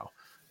years now,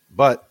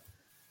 but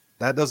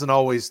that doesn't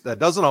always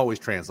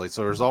translate.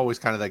 So there's always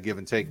kind of that give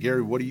and take.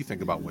 Gary, what do you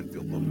think about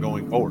Winfield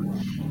going forward?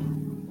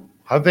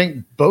 I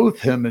think both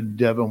him and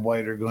Devin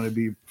White are going to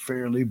be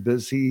fairly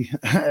busy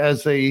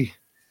as they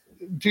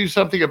do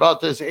something about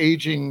this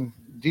aging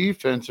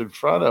defense in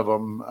front of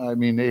them. I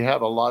mean, they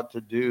have a lot to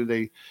do.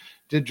 They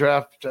did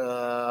draft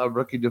a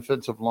rookie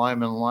defensive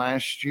lineman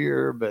last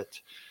year, but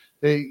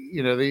they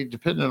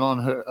depended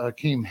on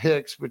Hakeem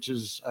Hicks, which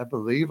is, I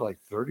believe, like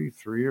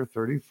 33 or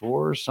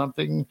 34 or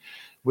something,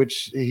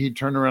 which he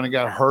turned around and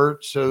got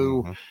hurt.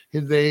 So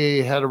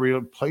they had a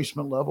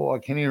replacement level. I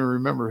can't even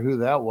remember who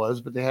that was,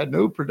 but they had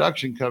no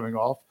production coming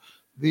off.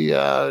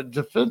 The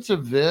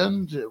defensive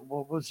end,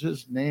 what was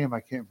his name? I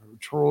can't remember.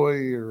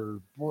 Troy or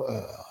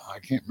I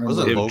can't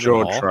remember. Was it Logan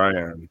Joe Hall?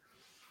 Tryon.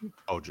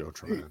 Oh, Joe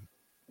Tryon.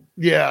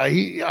 Yeah,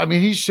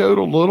 he showed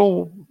a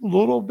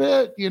little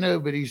bit,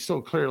 but he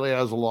still clearly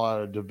has a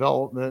lot of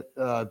development.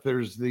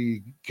 There's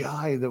the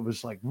guy that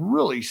was like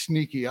really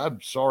sneaky.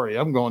 I'm sorry,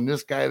 I'm going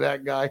this guy,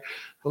 that guy,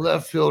 the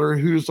left fielder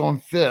who's on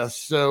fifth.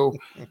 So,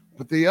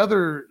 but the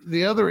other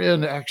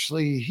end,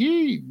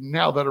 actually,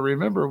 now that I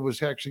remember,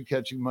 was actually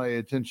catching my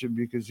attention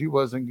because he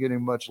wasn't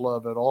getting much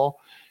love at all.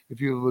 If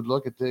you would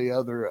look at the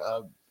other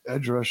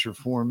edge rusher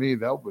for me,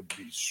 that would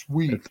be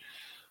sweet.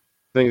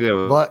 I think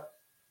that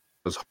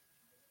was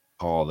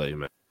Hall that you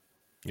meant.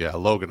 Yeah,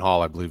 Logan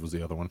Hall, I believe, was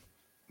the other one.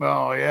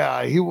 Oh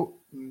yeah,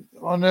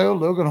 Oh no,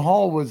 Logan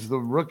Hall was the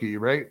rookie,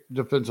 right?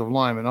 Defensive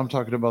lineman. I'm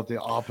talking about the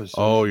opposite.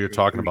 Oh, you're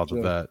talking about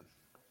the vet.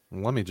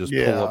 Let me just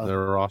pull up Yeah,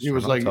 their roster. he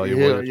was and I'll like, tell you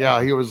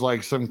what he was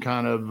like some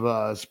kind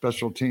of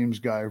special teams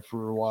guy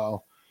for a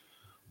while.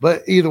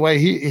 But either way,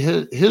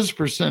 his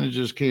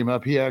percentages came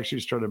up. He actually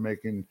started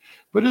making,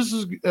 but this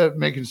is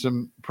making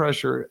some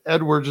pressure.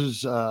 Edwards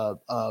is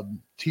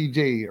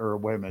TD, or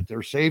wait a minute,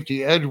 their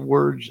safety.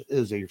 Edwards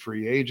is a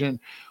free agent.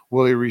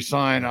 Will he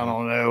resign? I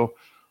don't know.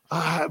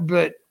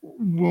 But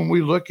when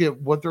we look at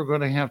what they're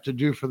going to have to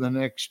do for the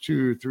next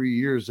 2 or 3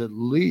 years, at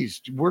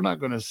least, we're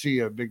not going to see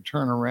a big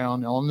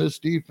turnaround on this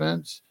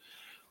defense.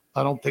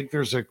 I don't think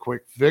there's a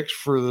quick fix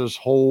for this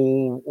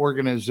whole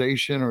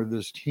organization or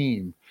this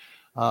team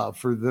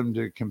for them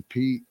to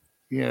compete,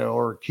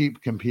 or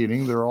keep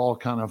competing. They're all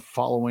kind of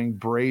following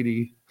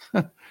Brady.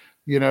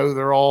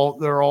 They're all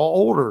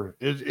older.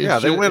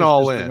 They went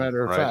all in. A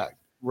matter of right? fact,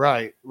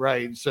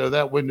 right. So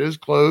that window's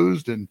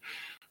closed, and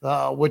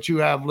what you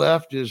have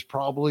left is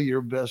probably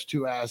your best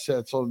two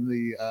assets on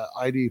the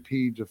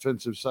IDP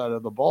defensive side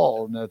of the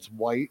ball, and that's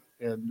White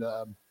and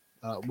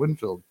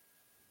Winfield.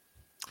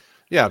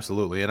 Yeah,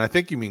 absolutely. And I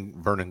think you mean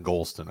Vernon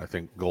Golston. I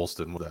think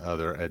Golston was the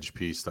other edge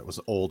piece that was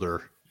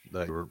older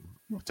that were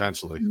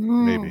potentially,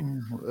 maybe.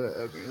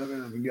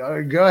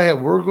 Go ahead.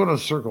 We're going to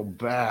circle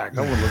back.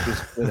 I want to look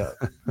this bit up.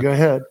 Go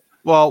ahead.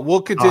 Well,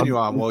 we'll continue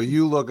on. While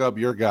you look up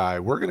your guy,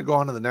 we're going to go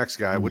on to the next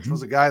guy, which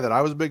was a guy that I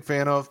was a big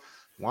fan of.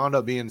 Wound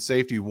up being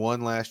safety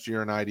 1 last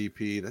year in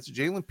IDP. That's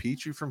Jalen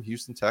Petrie from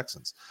Houston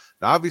Texans.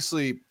 Now,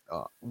 obviously,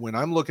 when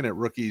I'm looking at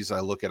rookies, I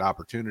look at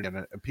opportunity,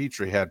 and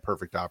Petrie had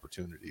perfect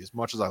opportunity. As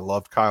much as I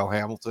loved Kyle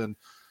Hamilton,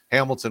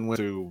 Hamilton went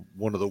to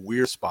one of the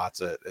weird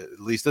spots, at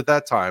least at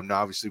that time.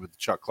 Now, obviously, with the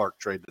Chuck Clark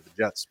trade to the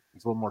Jets,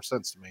 makes a little more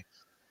sense to me.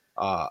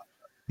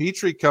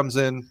 Petrie comes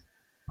in,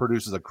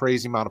 produces a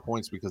crazy amount of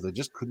points because they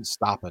just couldn't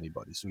stop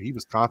anybody. So he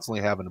was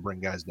constantly having to bring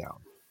guys down.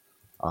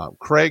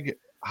 Craig,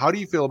 how do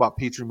you feel about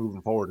Petrie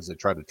moving forward as they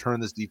try to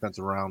turn this defense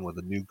around with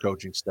a new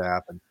coaching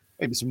staff and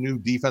maybe some new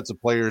defensive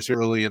players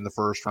early in the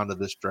first round of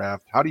this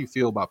draft? How do you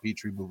feel about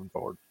Petrie moving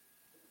forward?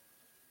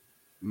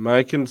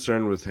 My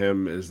concern with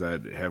him is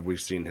that have we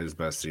seen his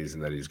best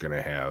season that he's going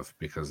to have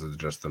because of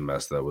just the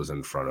mess that was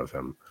in front of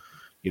him?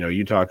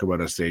 You talk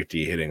about a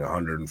safety hitting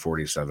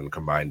 147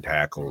 combined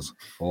tackles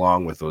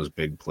along with those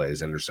big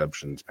plays,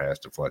 interceptions, pass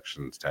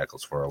deflections,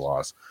 tackles for a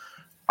loss.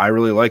 I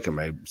really like him.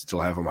 I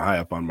still have him high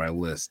up on my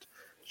list.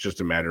 It's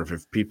just a matter of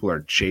if people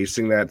are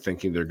chasing that,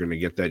 thinking they're going to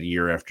get that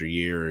year after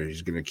year, or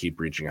he's going to keep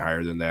reaching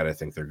higher than that, I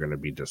think they're going to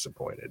be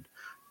disappointed.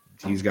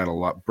 He's got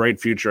a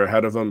bright future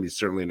ahead of him. He's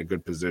certainly in a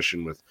good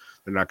position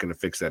they're not going to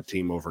fix that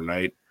team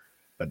overnight,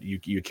 but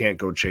you can't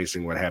go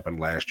chasing what happened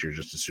last year,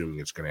 just assuming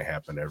it's going to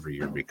happen every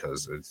year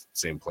because it's the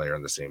same player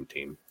on the same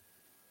team.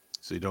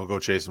 So you don't go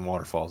chasing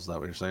waterfalls. Is that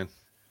what you're saying?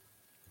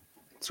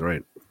 That's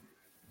right.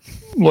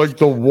 Like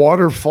the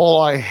waterfall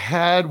I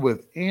had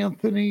with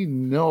Anthony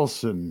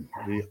Nelson,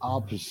 the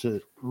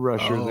opposite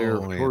rusher there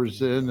towards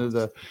the end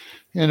of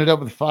ended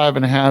up with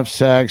 5.5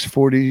 sacks,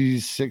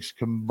 46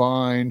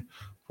 combined,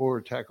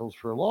 4 tackles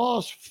for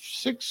loss,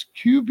 6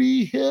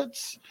 QB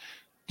hits,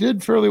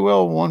 did fairly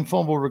well, 1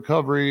 fumble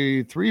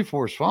recovery, 3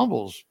 forced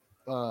fumbles.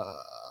 I'd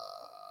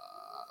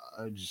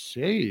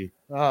say,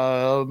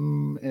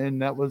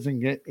 and that was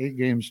in 8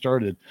 games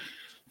started.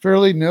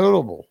 Fairly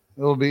notable.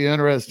 It'll be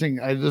interesting.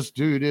 This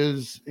dude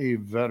is a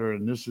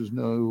veteran. This is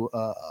no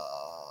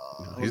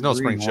he's no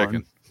spring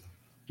chicken.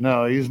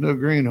 No, he's no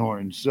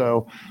greenhorn.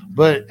 So,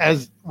 but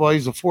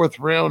he's a 4th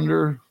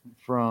rounder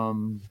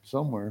from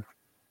somewhere,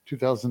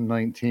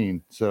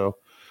 2019. So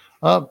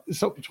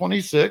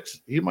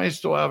 26. He might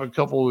still have a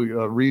couple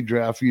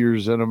redraft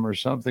years in him or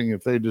something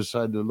if they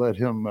decide to let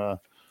him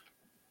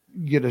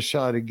get a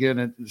shot again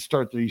at the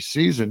start of the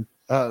season.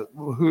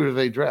 Who do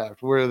they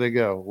draft? Where do they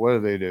go? What do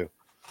they do?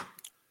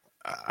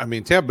 I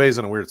mean, Tampa Bay's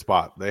in a weird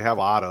spot. They have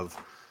a lot of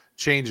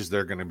changes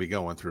they're going to be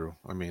going through.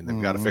 I mean, they've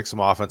got to fix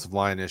some offensive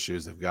line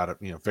issues. They've got to,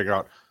 figure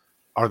out,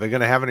 are they going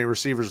to have any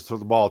receivers to throw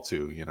the ball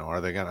to? Are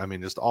they going to,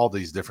 just all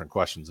these different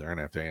questions they're going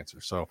to have to answer.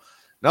 So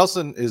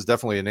Nelson is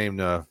definitely a name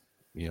to,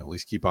 at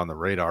least keep on the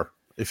radar.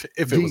 If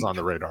it was on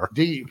the radar.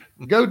 Deep.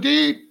 Go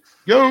deep.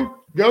 Go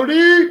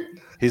deep.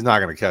 He's not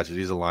going to catch it.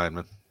 He's a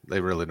lineman.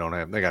 They really don't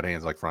have, they got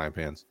hands like frying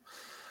pans.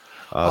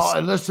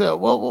 And let's what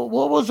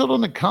was it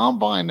on the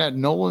combine, that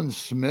Nolan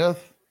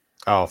Smith?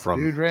 Oh,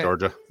 from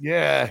Georgia.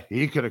 Yeah,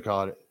 he could have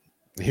caught it.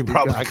 He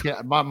probably. I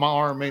can't. My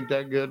arm ain't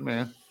that good,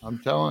 man. I'm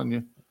telling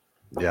you.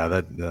 Yeah,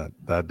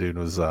 that dude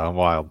was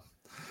wild.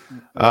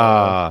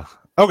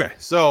 Okay,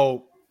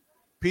 so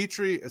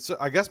Petrie. So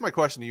I guess my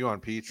question to you on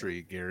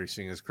Petrie, Gary,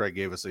 seeing as Craig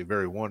gave us a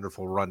very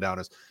wonderful rundown,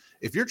 is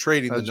if you're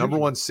trading the number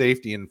 1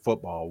 safety in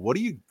football, what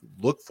do you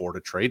look for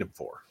to trade him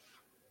for?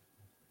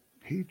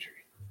 Petrie.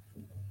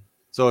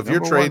 So if you're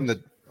trading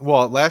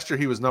last year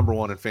he was number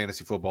 1 in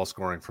fantasy football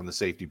scoring from the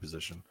safety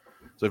position.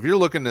 So if you're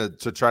looking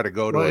to try to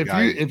go to a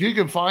guy, if you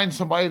can find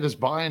somebody that's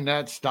buying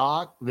that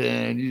stock,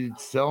 then you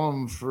sell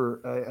them for.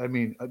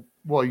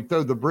 You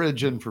throw the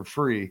bridge in for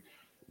free,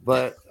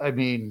 but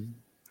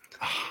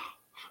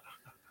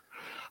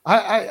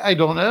I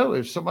don't know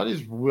if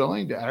somebody's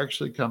willing to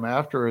actually come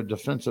after a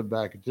defensive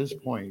back at this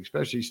point,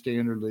 especially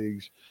standard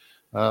leagues.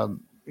 Man.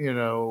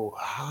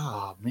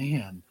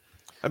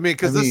 I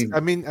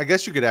mean, I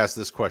guess you could ask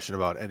this question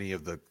about any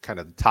of the kind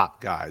of top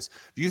guys.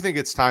 If you think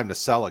it's time to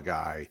sell a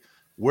guy,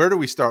 where do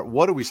we start?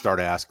 What do we start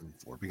asking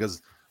for?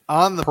 Because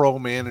on the Pro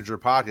Manager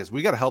podcast,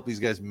 we got to help these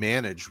guys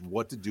manage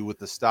what to do with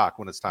the stock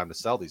when it's time to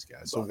sell these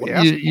guys. So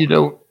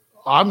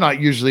I'm not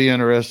usually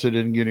interested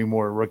in getting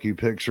more rookie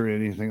picks or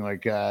anything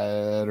like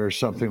that or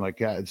something like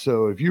that.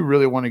 So if you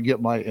really want to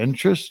get my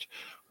interest,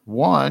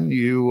 one,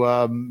 you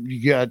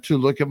got to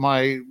look at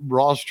my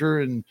roster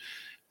and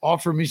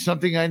offer me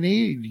something I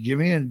need. Give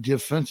me a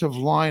defensive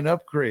line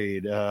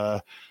upgrade.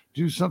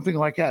 Do something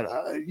like that.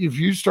 If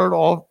you start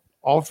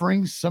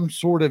offering some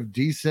sort of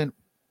decent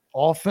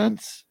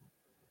offense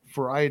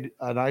for an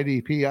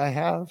IDP I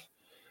have,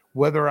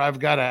 whether I've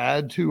got to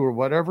add to or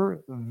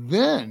whatever,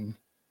 then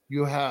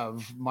you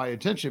have my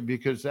attention,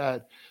 because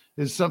that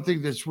is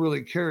something that's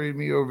really carried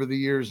me over the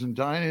years in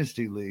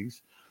dynasty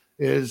leagues,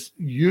 is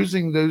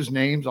using those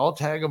names. I'll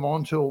tag them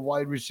onto a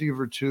wide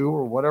receiver 2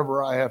 or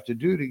whatever I have to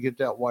do to get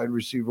that wide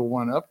receiver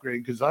 1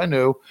 upgrade, because I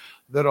know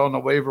that on the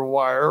waiver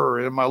wire or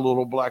in my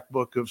little black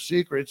book of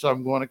secrets,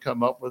 I'm going to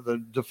come up with a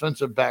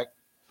defensive back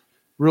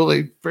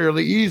really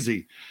fairly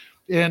easy.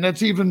 And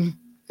it's even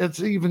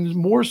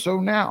more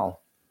so now.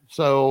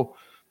 So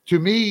to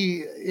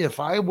me, if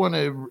I'm in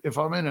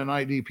an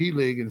IDP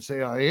league and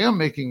say I am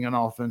making an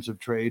offensive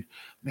trade,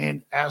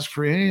 man, ask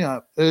for any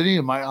of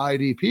my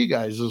IDP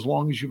guys, as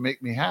long as you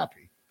make me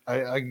happy.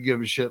 I can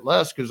give a shit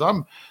less, because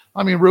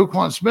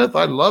Roquan Smith,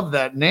 I love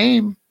that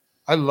name.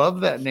 I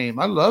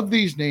love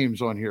these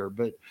names on here.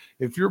 But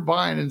if you're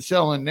buying and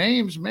selling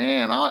names,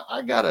 man,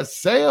 I got a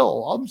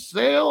sale. I'm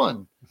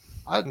sailing.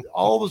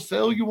 All the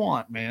sale you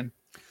want, man.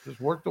 Just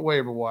work the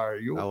waiver wire.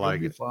 You'll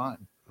be fine.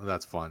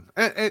 That's fun.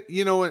 And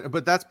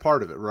but that's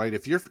part of it, right?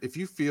 If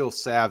you feel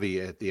savvy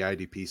at the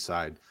IDP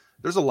side,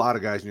 there's a lot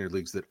of guys in your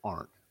leagues that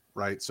aren't,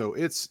 right? So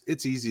it's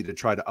easy to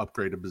try to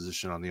upgrade a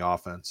position on the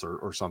offense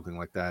or something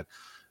like that.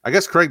 I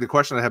guess, Craig, the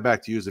question I have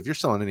back to you is, if you're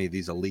selling any of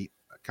these elite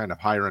kind of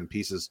higher end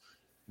pieces,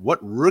 what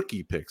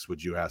rookie picks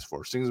would you ask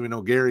for? Seeing as we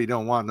know Gary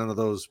don't want none of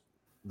those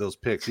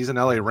picks. He's an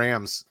LA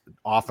Rams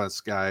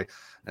offense guy.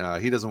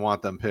 He doesn't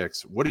want them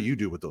picks. What do you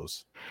do with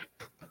those?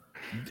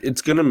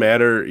 It's going to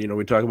matter.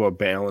 We talk about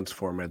balance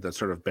format, that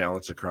sort of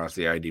balance across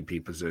the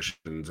IDP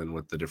positions and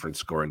what the different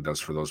scoring does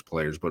for those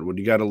players. But what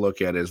you got to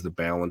look at is the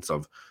balance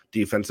of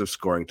defensive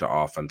scoring to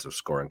offensive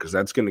scoring, because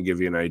that's going to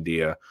give you an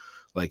idea,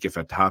 like if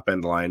a top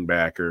end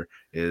linebacker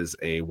is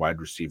a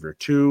wide receiver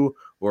 2,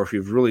 or if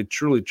you've really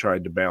truly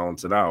tried to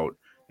balance it out.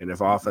 And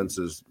if offense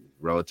is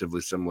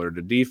relatively similar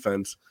to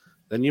defense,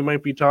 then you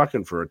might be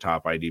talking for a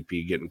top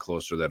IDP getting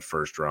closer to that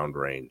first round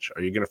range.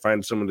 Are you going to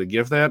find someone to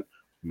give that?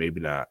 Maybe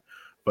not.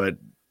 But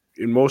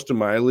in most of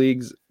my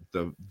leagues,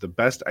 the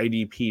best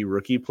IDP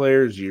rookie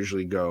players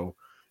usually go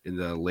in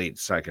the late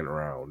second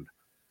round.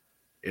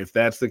 If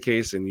that's the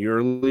case in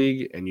your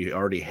league and you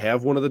already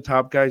have one of the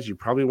top guys, you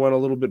probably want a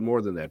little bit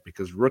more than that,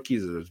 because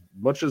rookies, as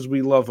much as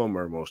we love them,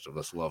 or most of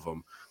us love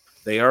them,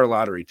 they are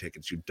lottery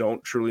tickets. You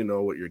don't truly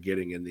know what you're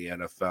getting in the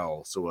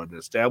NFL. So an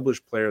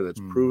established player that's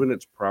proven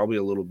it's probably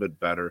a little bit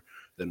better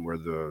than where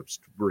the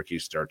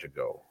rookies start to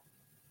go.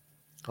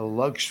 A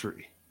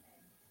luxury.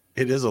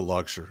 It is a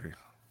luxury.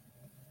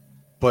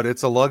 But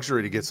it's a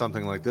luxury to get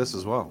something like this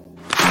as well.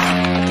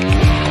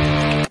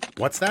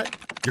 What's that?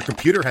 Your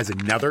computer has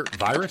another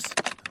virus?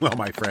 Well,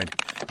 my friend,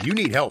 you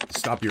need help to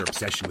stop your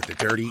obsession with the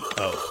dirty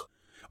O.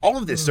 All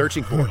of this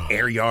searching for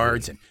air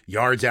yards and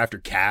yards after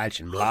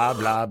catch and blah,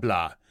 blah,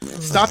 blah.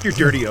 Stop your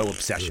dirty O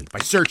obsession by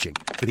searching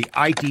for the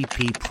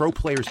IDP Pro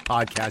Players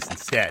podcast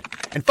instead,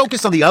 and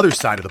focus on the other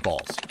side of the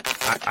balls.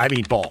 I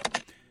mean ball.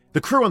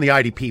 The crew on the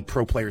IDP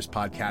Pro Players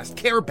podcast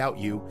care about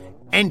you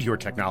and your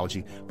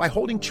technology by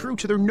holding true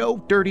to their no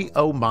dirty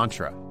O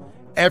mantra.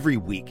 Every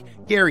week,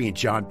 Gary and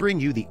John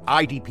bring you the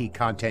IDP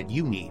content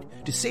you need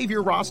to save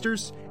your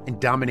rosters and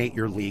dominate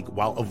your league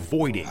while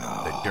avoiding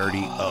the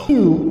dirty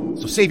O.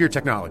 So save your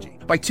technology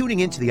by tuning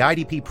into the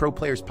IDP Pro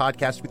Players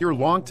podcast with your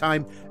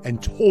longtime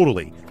and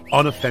totally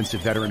unoffensive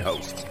veteran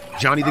hosts,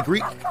 Johnny the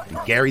Greek and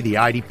Gary the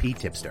IDP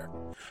Tipster.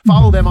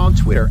 Follow them on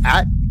Twitter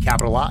at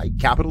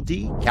 @I_D_P_RO.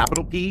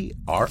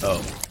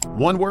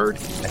 One word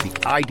at the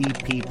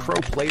IDP Pro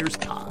Players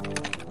Pod.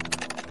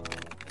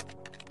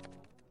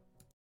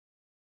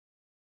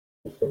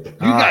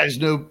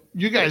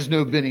 You guys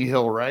know Benny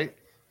Hill, right?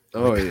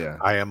 Oh yeah,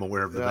 I am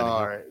aware of the Benny Hill.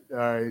 All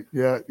right,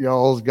 yeah,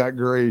 y'all's got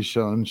gray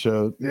shown.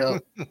 So yeah,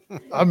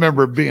 I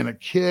remember being a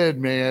kid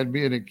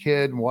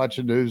and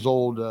watching those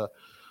old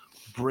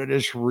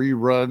British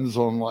reruns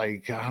on,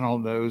 like, I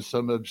don't know,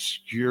 some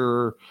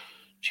obscure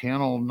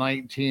Channel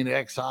 19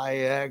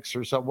 XIX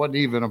or something. Wasn't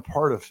even a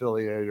part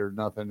affiliate or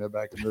nothing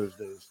back in those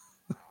days.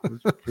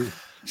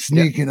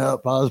 Sneaking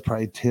up, I was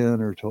probably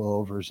 10 or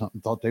 12 or something.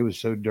 Thought they was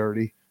so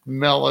dirty.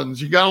 Melons,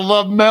 you gotta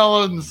love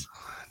melons.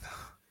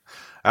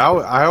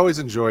 I always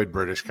enjoyed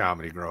British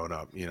comedy growing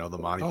up. The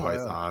Monty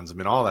Pythons. Yeah. I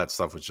mean, all that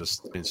stuff was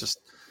just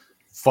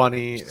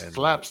funny and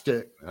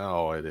slapstick.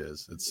 Oh, it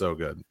is. It's so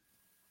good.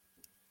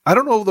 I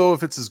don't know though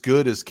if it's as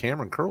good as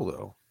Cameron Curl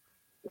though.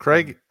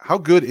 Craig, how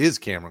good is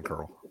Cameron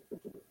Curl?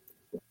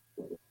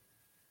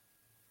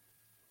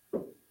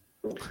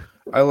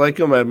 I like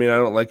him. I mean, I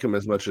don't like him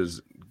as much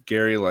as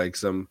Gary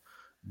likes him,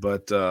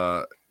 but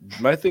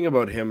my thing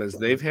about him is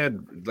they've had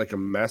like a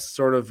mess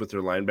sort of with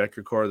their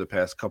linebacker core the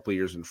past couple of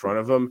years in front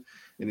of him,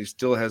 and he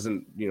still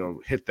hasn't,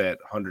 hit that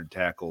 100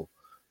 tackle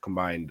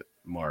combined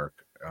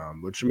mark,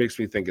 which makes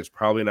me think it's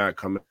probably not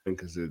coming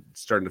because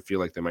it's starting to feel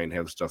like they might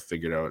have stuff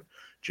figured out.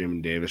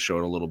 Jim Davis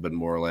showed a little bit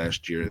more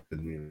last year,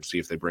 and see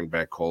if they bring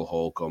back Cole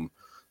Holcomb.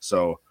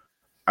 So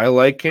I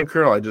like Cam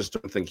Curl. I just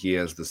don't think he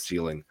has the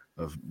ceiling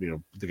of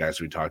the guys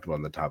we talked about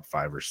in the top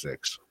 5 or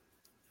 6.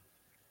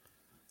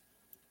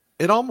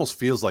 It almost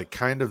feels like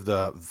kind of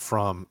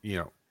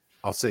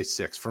I'll say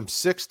 6 from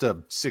 6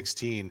 to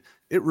 16.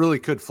 It really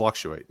could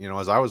fluctuate.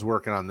 As I was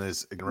working on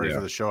this, getting ready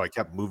for the show, I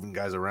kept moving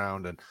guys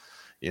around, and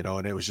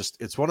and it was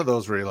it's one of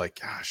those where you're like,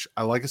 gosh,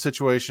 I like a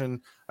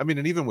situation. I mean,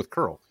 and even with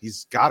Curl,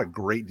 he's got a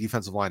great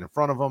defensive line in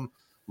front of him.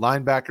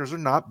 Linebackers are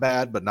not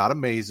bad, but not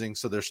amazing.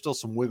 So there's still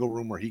some wiggle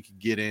room where he could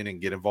get in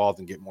and get involved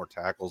and get more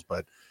tackles.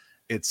 But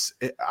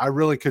I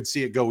really could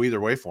see it go either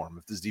way for him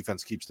if this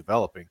defense keeps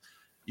developing.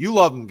 You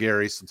love him,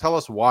 Gary. So tell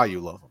us why you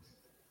love him.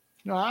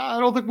 No, I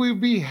don't think we'd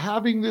be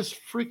having this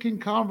freaking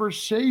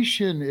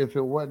conversation if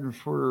it wasn't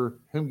for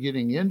him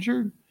getting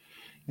injured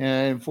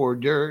and for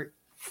Derek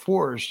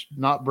Forrest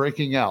not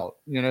breaking out.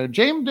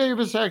 James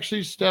Davis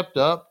actually stepped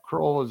up.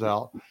 Curl was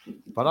out.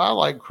 But I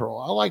like Curl.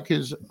 I like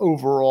his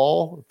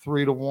overall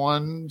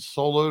 3-to-1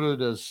 solo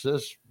to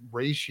assist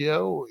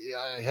ratio.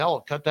 Yeah, hell,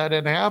 cut that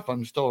in half.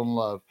 I'm still in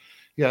love.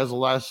 He has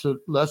less than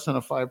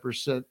a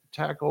 5%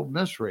 tackle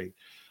miss rate.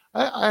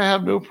 I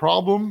have no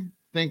problem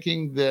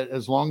thinking that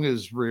as long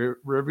as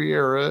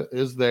Riviera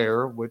is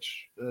there,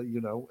 which,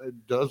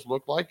 it does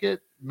look like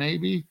it,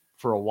 maybe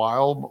for a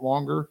while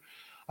longer.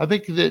 I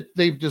think that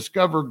they've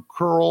discovered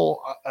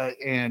Curl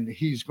and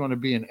he's going to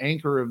be an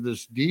anchor of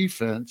this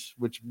defense,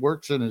 which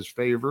works in his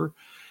favor.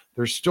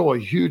 There's still a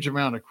huge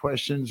amount of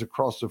questions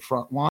across the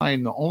front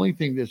line. The only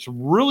thing that's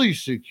really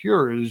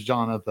secure is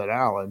Jonathan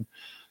Allen,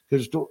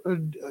 because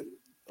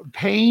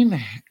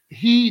Payne,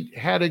 he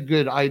had a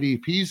good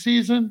IDP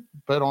season,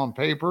 but on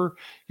paper,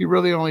 he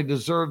really only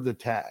deserved the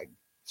tag.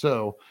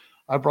 So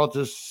I brought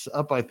this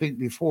up, I think,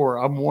 before.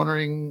 I'm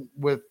wondering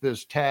with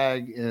this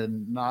tag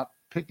and not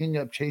picking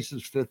up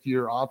Chase's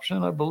 5th-year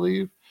option, I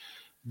believe,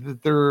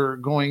 that they're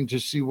going to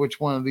see which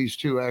one of these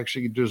two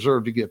actually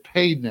deserve to get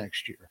paid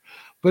next year.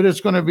 But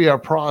it's going to be a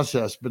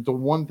process. But the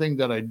one thing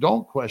that I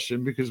don't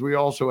question, because we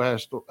also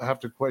have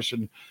to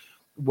question,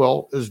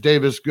 well, is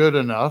Davis good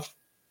enough?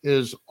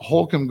 Is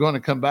Holcomb going to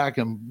come back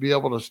and be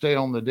able to stay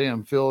on the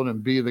damn field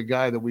and be the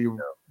guy that we,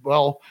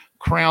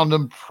 crowned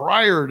him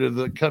prior to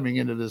the coming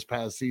into this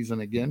past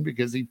season again,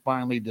 because he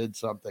finally did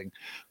something.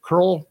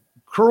 Curl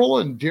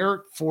and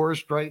Derek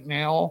Forrest right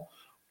now,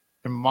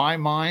 in my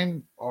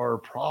mind, are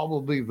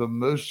probably the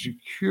most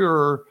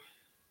secure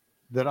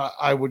that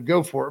I would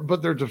go for,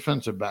 but they're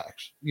defensive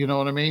backs. You know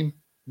what I mean?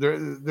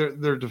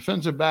 They're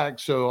defensive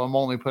backs, so I'm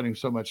only putting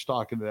so much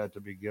stock into that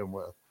to begin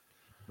with.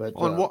 But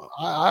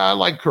I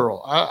like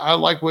Curl. I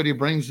like what he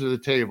brings to the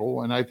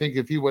table, and I think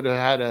if he would have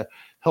had a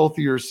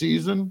healthier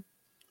season,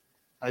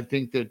 I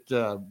think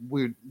that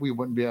we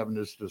wouldn't be having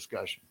this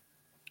discussion.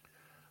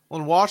 Well,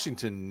 and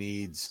Washington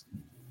needs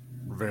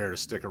Rivera to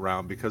stick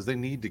around because they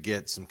need to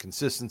get some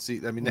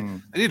consistency. I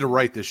mean, they need to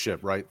right this ship,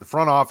 right? The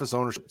front office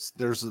ownership,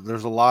 there's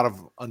a lot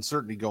of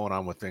uncertainty going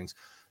on with things.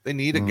 They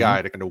need a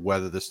guy to kind of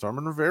weather the storm,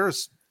 and Rivera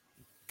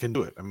can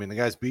do it. I mean, the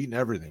guy's beaten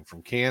everything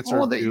from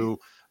cancer to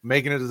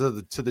making it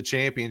to the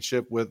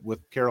championship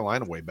with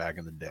Carolina way back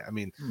in the day. I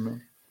mean,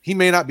 he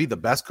may not be the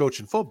best coach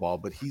in football,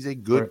 but he's a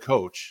good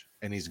coach,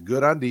 and he's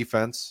good on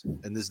defense,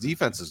 and this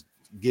defense is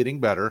getting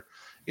better.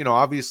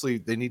 Obviously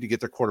they need to get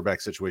their quarterback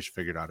situation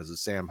figured out. Is it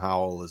Sam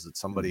Howell? Is it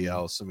somebody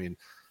else? I mean,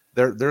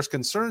 there's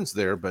concerns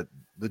there, but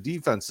the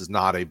defense is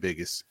not as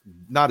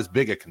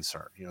big a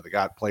concern. They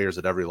got players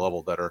at every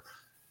level that are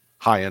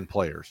high-end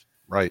players,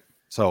 right?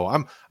 So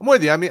I'm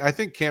with you. I mean, I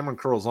think Cameron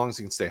Curl, as long as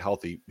he can stay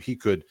healthy, he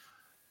could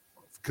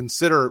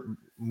consider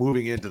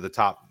moving into the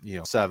top,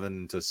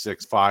 7 to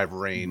 6, 5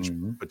 range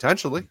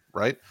potentially,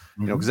 right?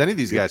 Because any of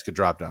these guys could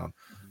drop down.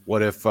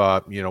 What if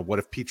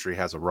Petrie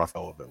has a rough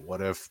go of it?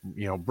 What if,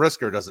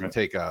 Brisker doesn't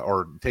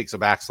takes a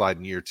backslide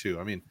in year 2?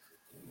 I mean,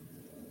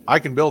 I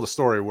can build a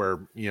story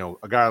where,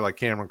 a guy like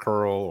Cameron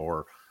Curl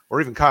or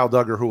even Kyle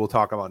Duggar, who we'll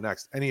talk about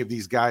next, any of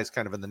these guys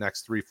kind of in the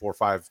next 3, 4,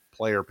 5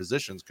 player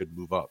positions could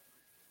move up.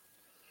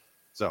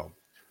 So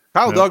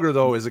Kyle Duggar,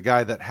 though, is a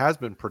guy that has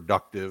been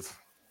productive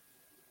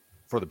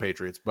for the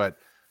Patriots, but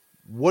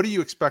what do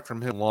you expect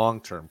from him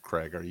long-term,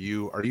 Craig? Are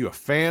you a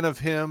fan of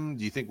him?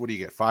 Do you think, what do you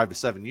get, 5 to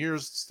 7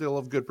 years still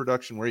of good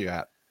production? Where are you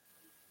at?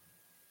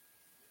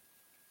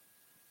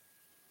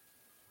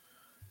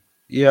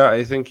 Yeah,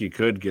 I think you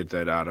could get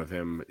that out of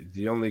him.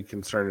 The only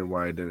concern and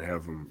why I didn't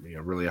have him,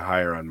 really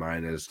higher on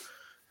mine is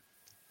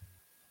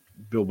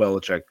Bill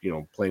Belichick,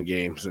 playing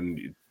games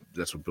and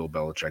that's what Bill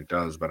Belichick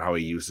does, but how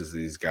he uses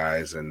these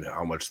guys and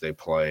how much they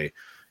play.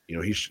 You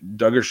know,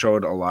 Duggar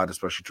showed a lot,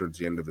 especially towards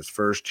the end of his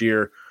first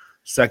year.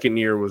 Second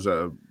year was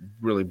a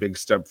really big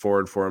step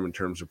forward for him in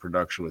terms of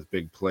production with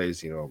big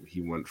plays. You know,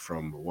 he went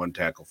from 1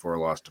 tackle for a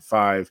loss to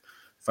 5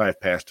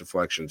 pass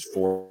deflections,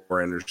 4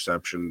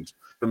 interceptions,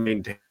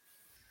 maintain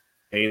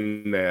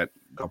that,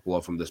 couple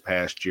of them this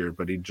past year,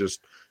 but he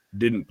just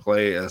didn't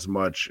play as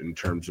much in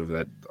terms of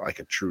that, like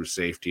a true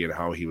safety and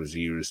how he was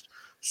used.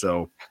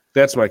 So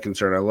that's my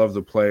concern. I love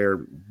the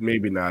player,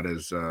 maybe not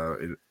as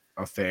a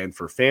fan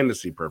for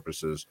fantasy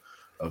purposes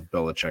of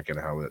Belichick and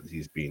how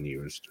he's being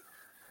used.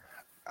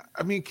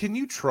 I mean, can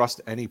you trust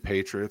any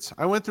Patriots?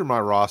 I went through my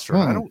roster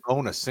and I don't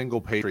own a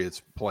single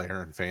Patriots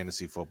player in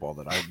fantasy football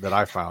that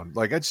I found.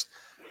 Like,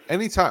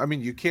 anytime, I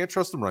mean, you can't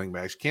trust the running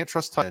backs, you can't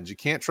trust tight ends, you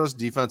can't trust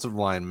defensive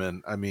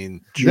linemen. I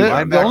mean, the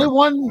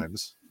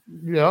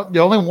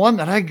only one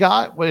that I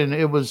got when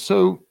it was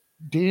so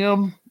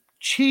damn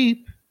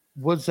cheap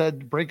was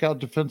that breakout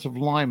defensive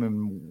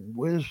lineman,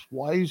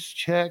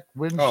 Wisecheck,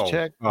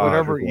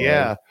 whatever.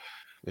 Yeah,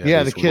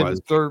 the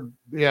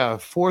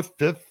kid, fourth,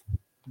 fifth,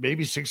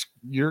 maybe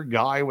 6-year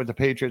guy with the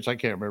Patriots. I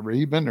can't remember.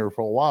 He'd been there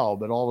for a while,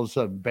 but all of a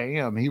sudden,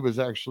 bam, he was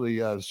actually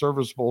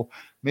serviceable.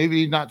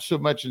 Maybe not so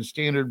much in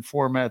standard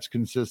formats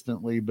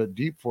consistently, but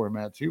deep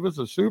formats. He was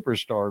a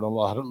superstar in a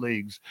lot of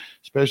leagues,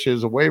 especially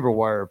as a waiver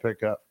wire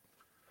pickup.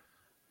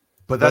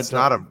 But that's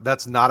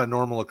not a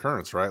normal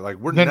occurrence, right? Like,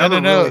 we're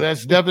no.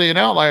 That's definitely an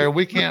outlier.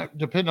 We can't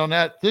depend on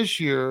that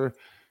this year.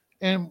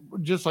 And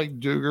just like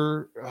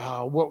Duggar,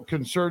 what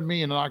concerned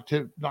me and knocked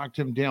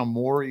him down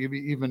more,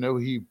 even though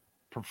he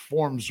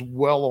performs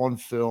well on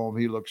film,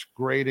 he looks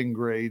great in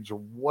grades or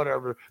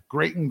whatever,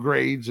 great in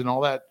grades and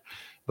all that.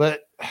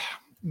 But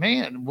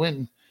man,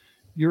 when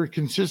your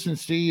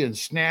consistency and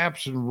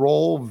snaps and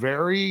roll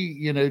vary,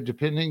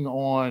 depending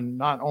on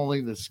not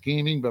only the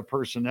scheming, but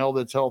personnel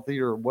that's healthy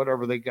or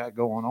whatever they got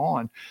going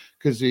on,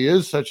 because he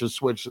is such a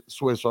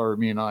Swiss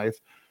Army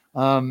knife.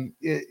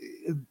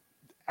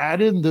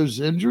 Add in those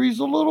injuries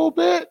a little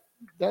bit,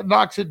 that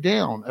knocks it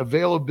down.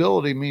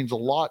 Availability means a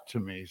lot to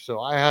me.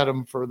 So I had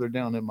him further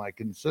down in my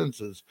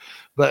consensus.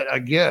 But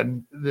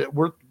again,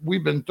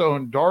 we've been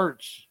throwing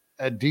darts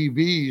at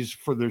DBs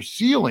for their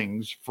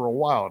ceilings for a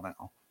while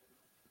now.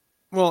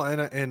 Well,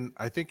 and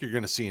I think you're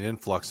going to see an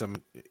influx,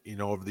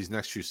 over these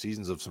next few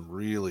seasons of some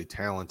really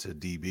talented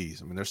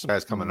DBs. I mean, there's some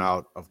guys coming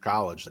out of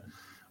college that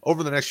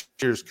over the next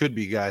years could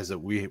be guys that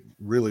we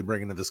really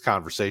bring into this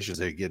conversation as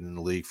they get in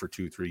the league for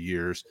 2-3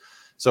 years.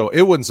 So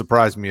it wouldn't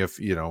surprise me if,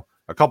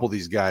 a couple of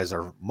these guys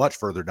are much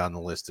further down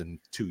the list in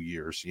 2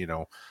 years,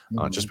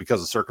 just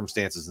because of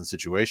circumstances and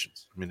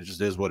situations. I mean, it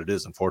just is what it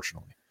is,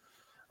 unfortunately.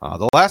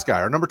 The last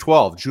guy, our number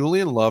 12,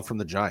 Julian Love from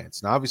the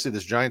Giants. Now, obviously,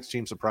 this Giants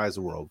team surprised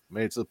the world,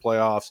 made it to the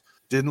playoffs,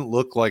 didn't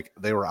look like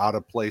they were out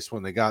of place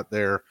when they got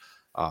there.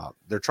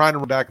 They're trying to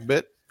run back a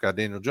bit. Got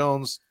Daniel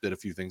Jones, did a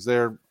few things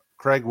there.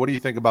 Craig, what do you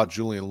think about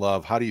Julian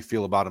Love? How do you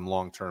feel about him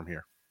long-term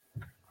here?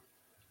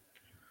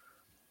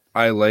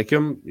 I like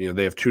him.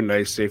 They have 2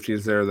 nice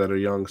safeties there that are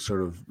young,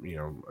 sort of,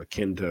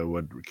 akin to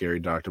what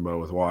Gary talked about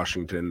with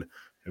Washington.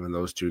 And when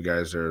those 2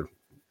 guys are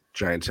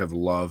Giants have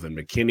Love and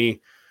McKinney.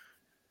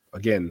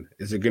 Again,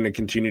 is it going to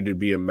continue to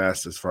be a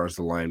mess as far as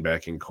the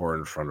linebacking core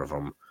in front of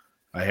them?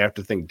 I have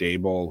to think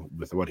Daboll,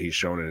 with what he's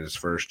shown in his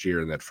first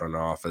year in that front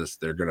office,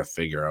 they're going to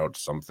figure out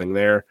something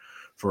there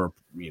for,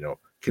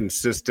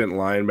 consistent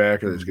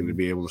linebacker that's going to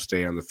be able to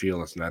stay on the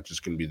field. It's not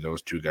just going to be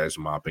those 2 guys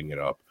mopping it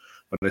up.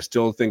 But I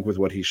still think with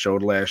what he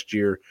showed last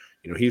year,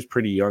 he's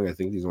pretty young. I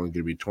think he's only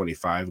going to be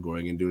 25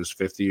 going into his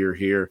 5th year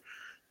here.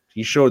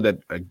 He showed that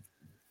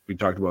we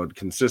talked about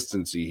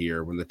consistency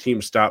here. When the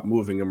team stopped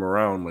moving him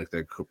around like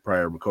the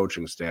prior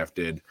coaching staff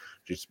did,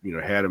 just,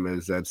 had him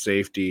as that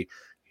safety.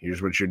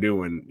 Here's what you're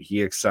doing.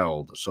 He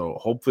excelled. So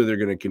hopefully they're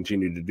going to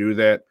continue to do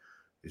that.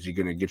 Is he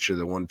going to get you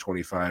the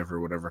 125 or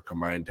whatever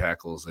combined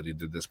tackles that he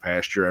did this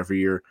past year every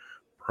year?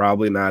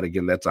 Probably not.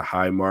 Again, that's a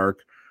high mark.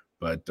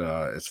 But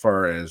as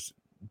far as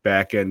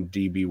back-end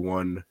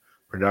DB1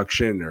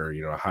 production or,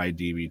 a high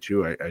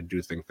DB2, I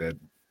do think that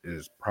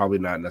is probably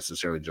not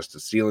necessarily just a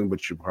ceiling,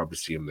 but you'll probably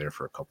see him there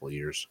for a couple of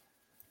years.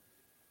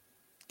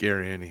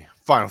 Gary, any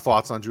final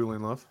thoughts on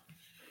Julian Love?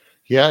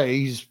 Yeah,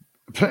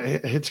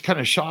 it's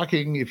kind of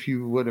shocking if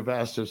you would have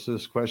asked us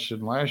this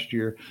question last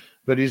year,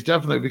 but he's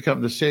definitely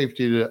become the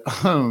safety to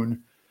own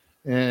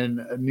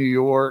in New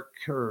York,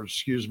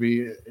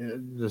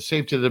 the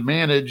safety to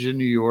manage in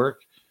New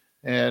York.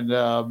 And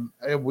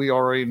we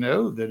already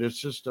know that it's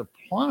just a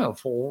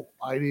plentiful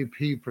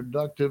IDP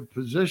productive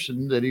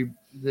position that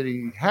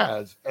he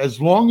has. As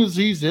long as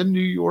he's in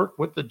New York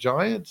with the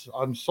Giants,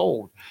 I'm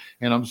sold.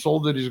 And I'm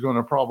sold that he's going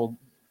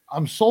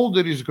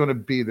to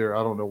be there.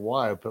 I don't know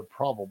why, but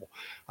probable.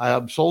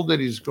 I'm sold that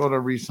he's going to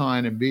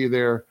resign and be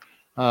there.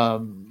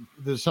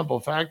 The simple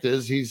fact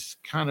is he's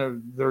kind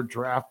of their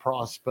draft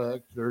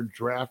prospect, their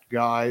draft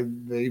guy.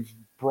 They've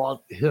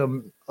brought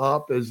him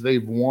up as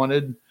they've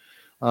wanted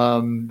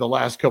the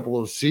last couple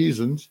of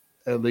seasons,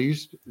 at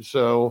least.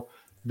 So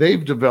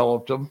they've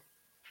developed him.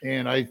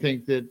 And I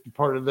think that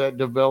part of that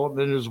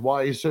development is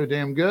why he's so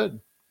damn good.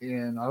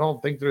 And I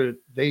don't think that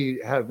they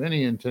have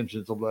any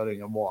intentions of letting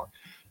him walk.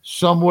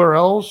 Somewhere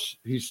else,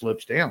 he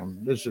slips down.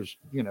 This is,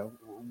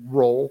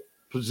 role,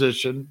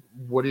 position.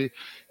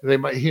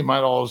 He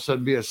might all of a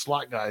sudden be a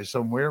slot guy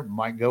somewhere,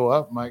 might go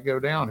up, might go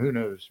down, who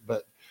knows.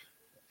 But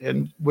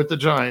with the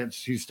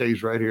Giants, he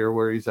stays right here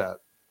where he's at.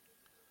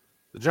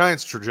 The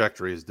Giants'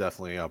 trajectory is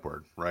definitely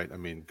upward, right? I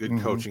mean, good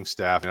coaching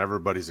staff, and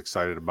everybody's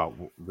excited about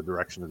the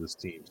direction of this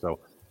team. So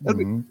it'll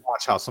be fun to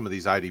watch how some of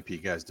these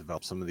IDP guys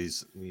develop. Some of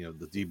these,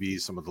 the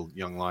DBs, some of the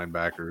young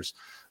linebackers.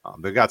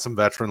 They've got some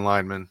veteran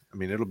linemen. I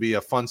mean, it'll be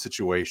a fun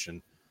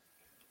situation.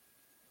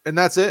 And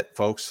that's it,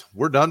 folks.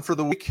 We're done for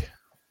the week.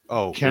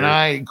 Oh,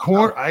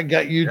 I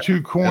got you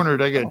two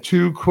cornered. I got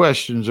two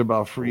questions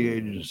about free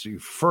agency.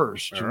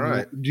 First, all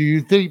right. Do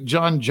you think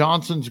John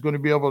Johnson's going to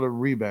be able to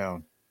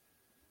rebound?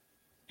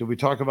 Did we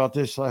talk about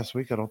this last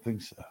week? I don't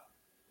think so.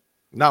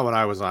 Not when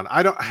I was on.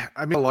 I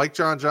like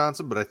John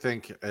Johnson, but I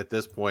think at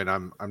this point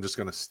I'm just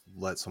going to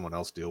let someone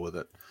else deal with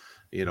it.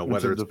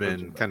 Whether it's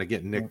been kind of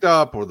getting nicked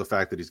up or the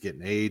fact that he's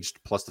getting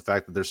aged, plus the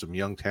fact that there's some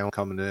young talent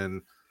coming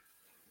in.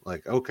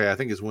 Like, okay, I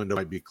think his window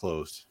might be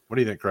closed. What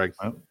do you think, Craig?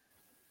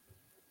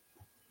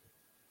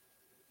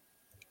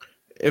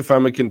 If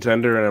I'm a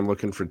contender and I'm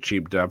looking for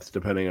cheap depth,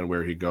 depending on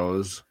where he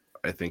goes,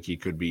 I think he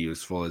could be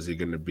useful. Is he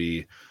going to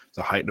be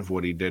the height of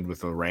what he did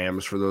with the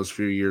Rams for those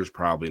few years?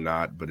 Probably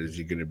not. But is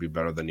he going to be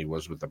better than he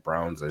was with the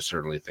Browns? I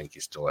certainly think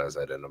he still has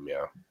that in him,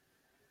 yeah.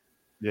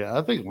 Yeah,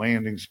 I think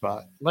landing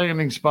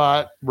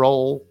spot,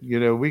 role,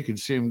 we could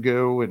see him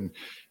go. And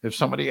if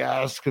somebody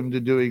asked him to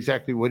do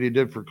exactly what he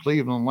did for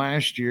Cleveland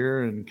last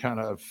year and kind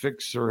of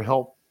fix or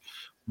help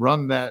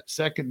run that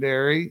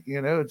secondary,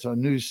 it's a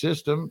new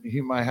system.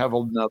 He might have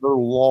another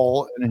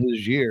lull in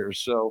his year.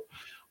 So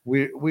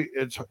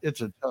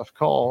it's a tough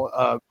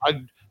call.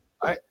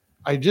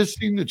 I just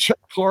seen the Chuck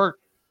Clark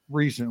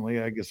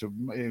recently, I guess, of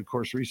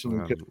course,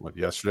 recently.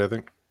 Yesterday, I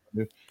think.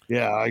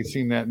 Yeah, I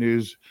seen that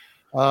news.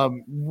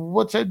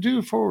 What's that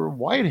do for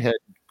Whitehead,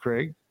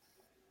 Craig?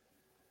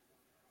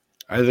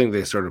 I think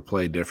they sort of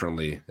play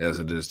differently as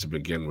it is to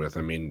begin with.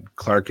 I mean,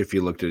 Clark, if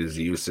you looked at his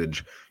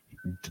usage,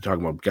 to talk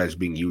about guys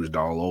being used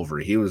all over,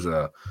 he was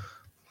a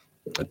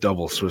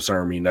double Swiss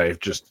Army knife,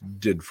 just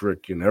did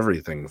freaking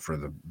everything for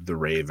the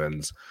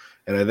Ravens.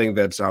 And I think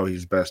that's how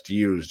he's best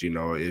used.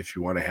 If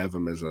you want to have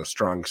him as a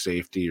strong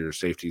safety or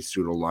safety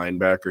pseudo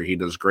linebacker, he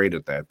does great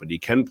at that, but he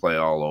can play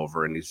all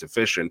over and he's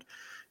efficient.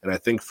 And I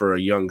think for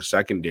a young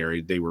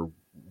secondary, they were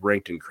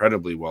ranked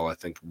incredibly well. I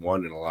think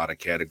won in a lot of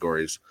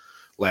categories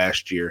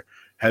last year.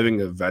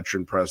 Having a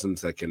veteran presence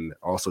that can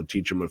also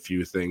teach them a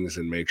few things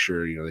and make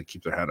sure, they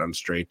keep their head on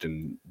straight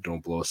and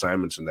don't blow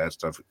assignments and that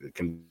stuff, it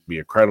can be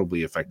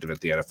incredibly effective at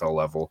the NFL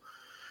level.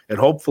 And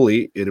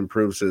hopefully it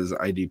improves his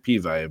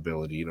IDP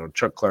viability.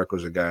 Chuck Clark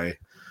was a guy,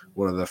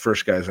 one of the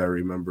first guys I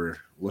remember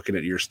looking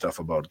at your stuff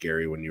about,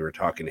 Gary, when you were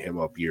talking him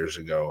up years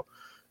ago.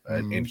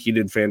 And he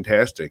did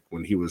fantastic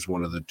when he was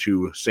one of the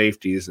two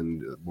safeties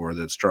and more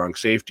that strong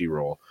safety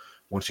role.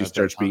 Once he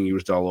starts being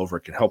used all over,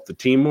 it can help the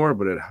team more,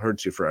 but it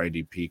hurts you for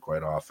IDP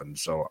quite often.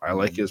 So I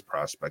like his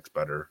prospects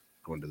better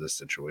going to this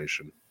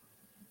situation.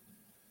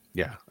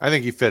 Yeah, I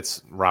think he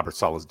fits Robert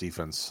Saleh's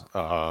defense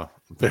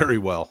very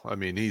well. I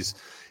mean, he's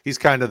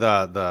kind of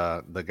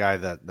the guy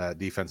that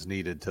defense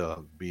needed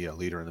to be a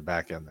leader in the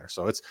back end there.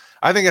 So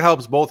I think it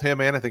helps both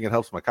him and I think it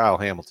helps my Kyle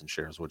Hamilton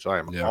shares, which I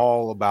am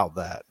all about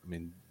that. I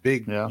mean,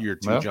 big year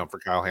two jump for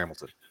Kyle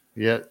Hamilton.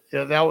 Yeah,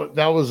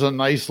 that was a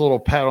nice little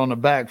pat on the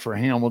back for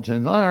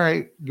Hamilton. All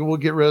right, we'll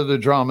get rid of the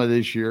drama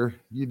this year.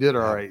 You did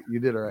all right. You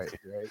did all right.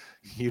 Right?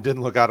 You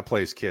didn't look out of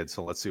place, kid.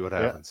 So let's see what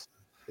happens.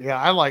 Yeah,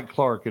 I like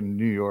Clark in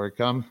New York.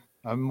 I'm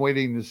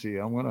waiting to see.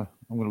 I'm gonna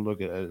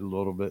look at it a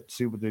little bit,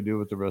 see what they do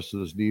with the rest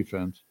of this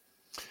defense.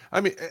 I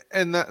mean,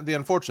 and the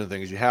unfortunate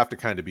thing is you have to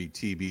kind of be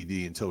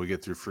TBD until we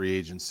get through free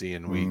agency,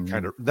 and we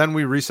then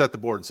we reset the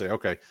board and say,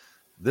 okay,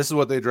 this is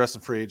what they address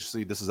in free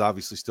agency. This is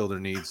obviously still their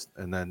needs,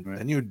 and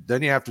then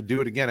you have to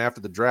do it again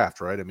after the draft,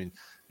 right? I mean,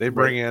 they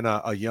bring in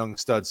a young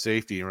stud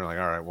safety, and we're like,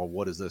 all right, well,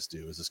 what does this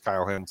do? Is this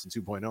Kyle Hamilton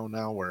 2.0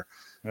 now, where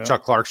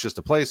Chuck Clark's just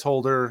a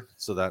placeholder?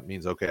 So that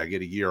means okay, I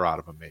get a year out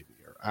of him, maybe.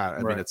 Or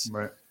I mean,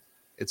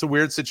 it's a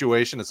weird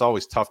situation. It's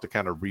always tough to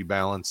kind of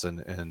rebalance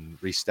and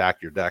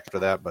restack your deck after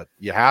that, but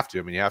you have to.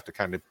 I mean, you have to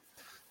kind of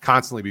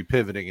constantly be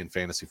pivoting in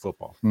fantasy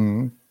football.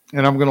 Mm-hmm.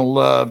 And I'm going to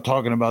love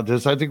talking about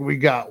this. I think we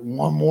got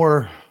one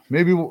more.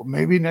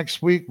 Maybe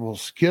next week we'll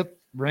skip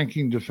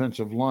ranking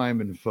defensive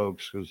linemen,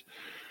 folks, because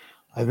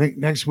I think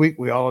next week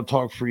we ought to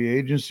talk free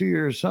agency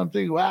or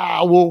something.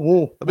 Wow,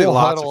 there'll be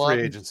lots of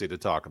free agency to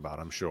talk about,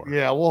 I'm sure.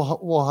 Yeah, we'll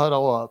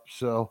huddle up.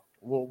 So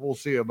we'll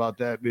see about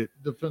that. But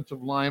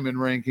defensive lineman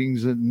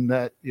rankings and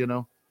that,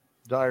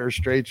 dire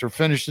straits are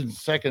finishing the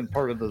second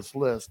part of this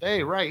list.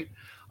 Hey, right.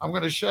 I'm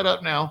going to shut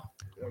up now.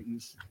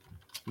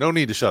 No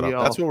need to shut up.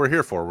 That's what we're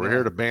here for. We're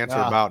here to banter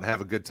about and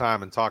have a good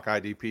time and talk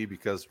IDP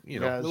because, we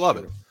love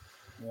it.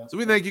 Yeah. So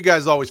we thank you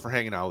guys always for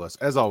hanging out with us.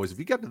 As always, if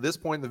you got to this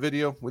point in the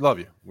video, we love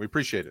you. We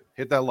appreciate it.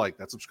 Hit that like,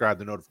 that subscribe,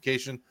 the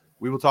notification.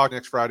 We will talk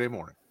next Friday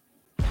morning.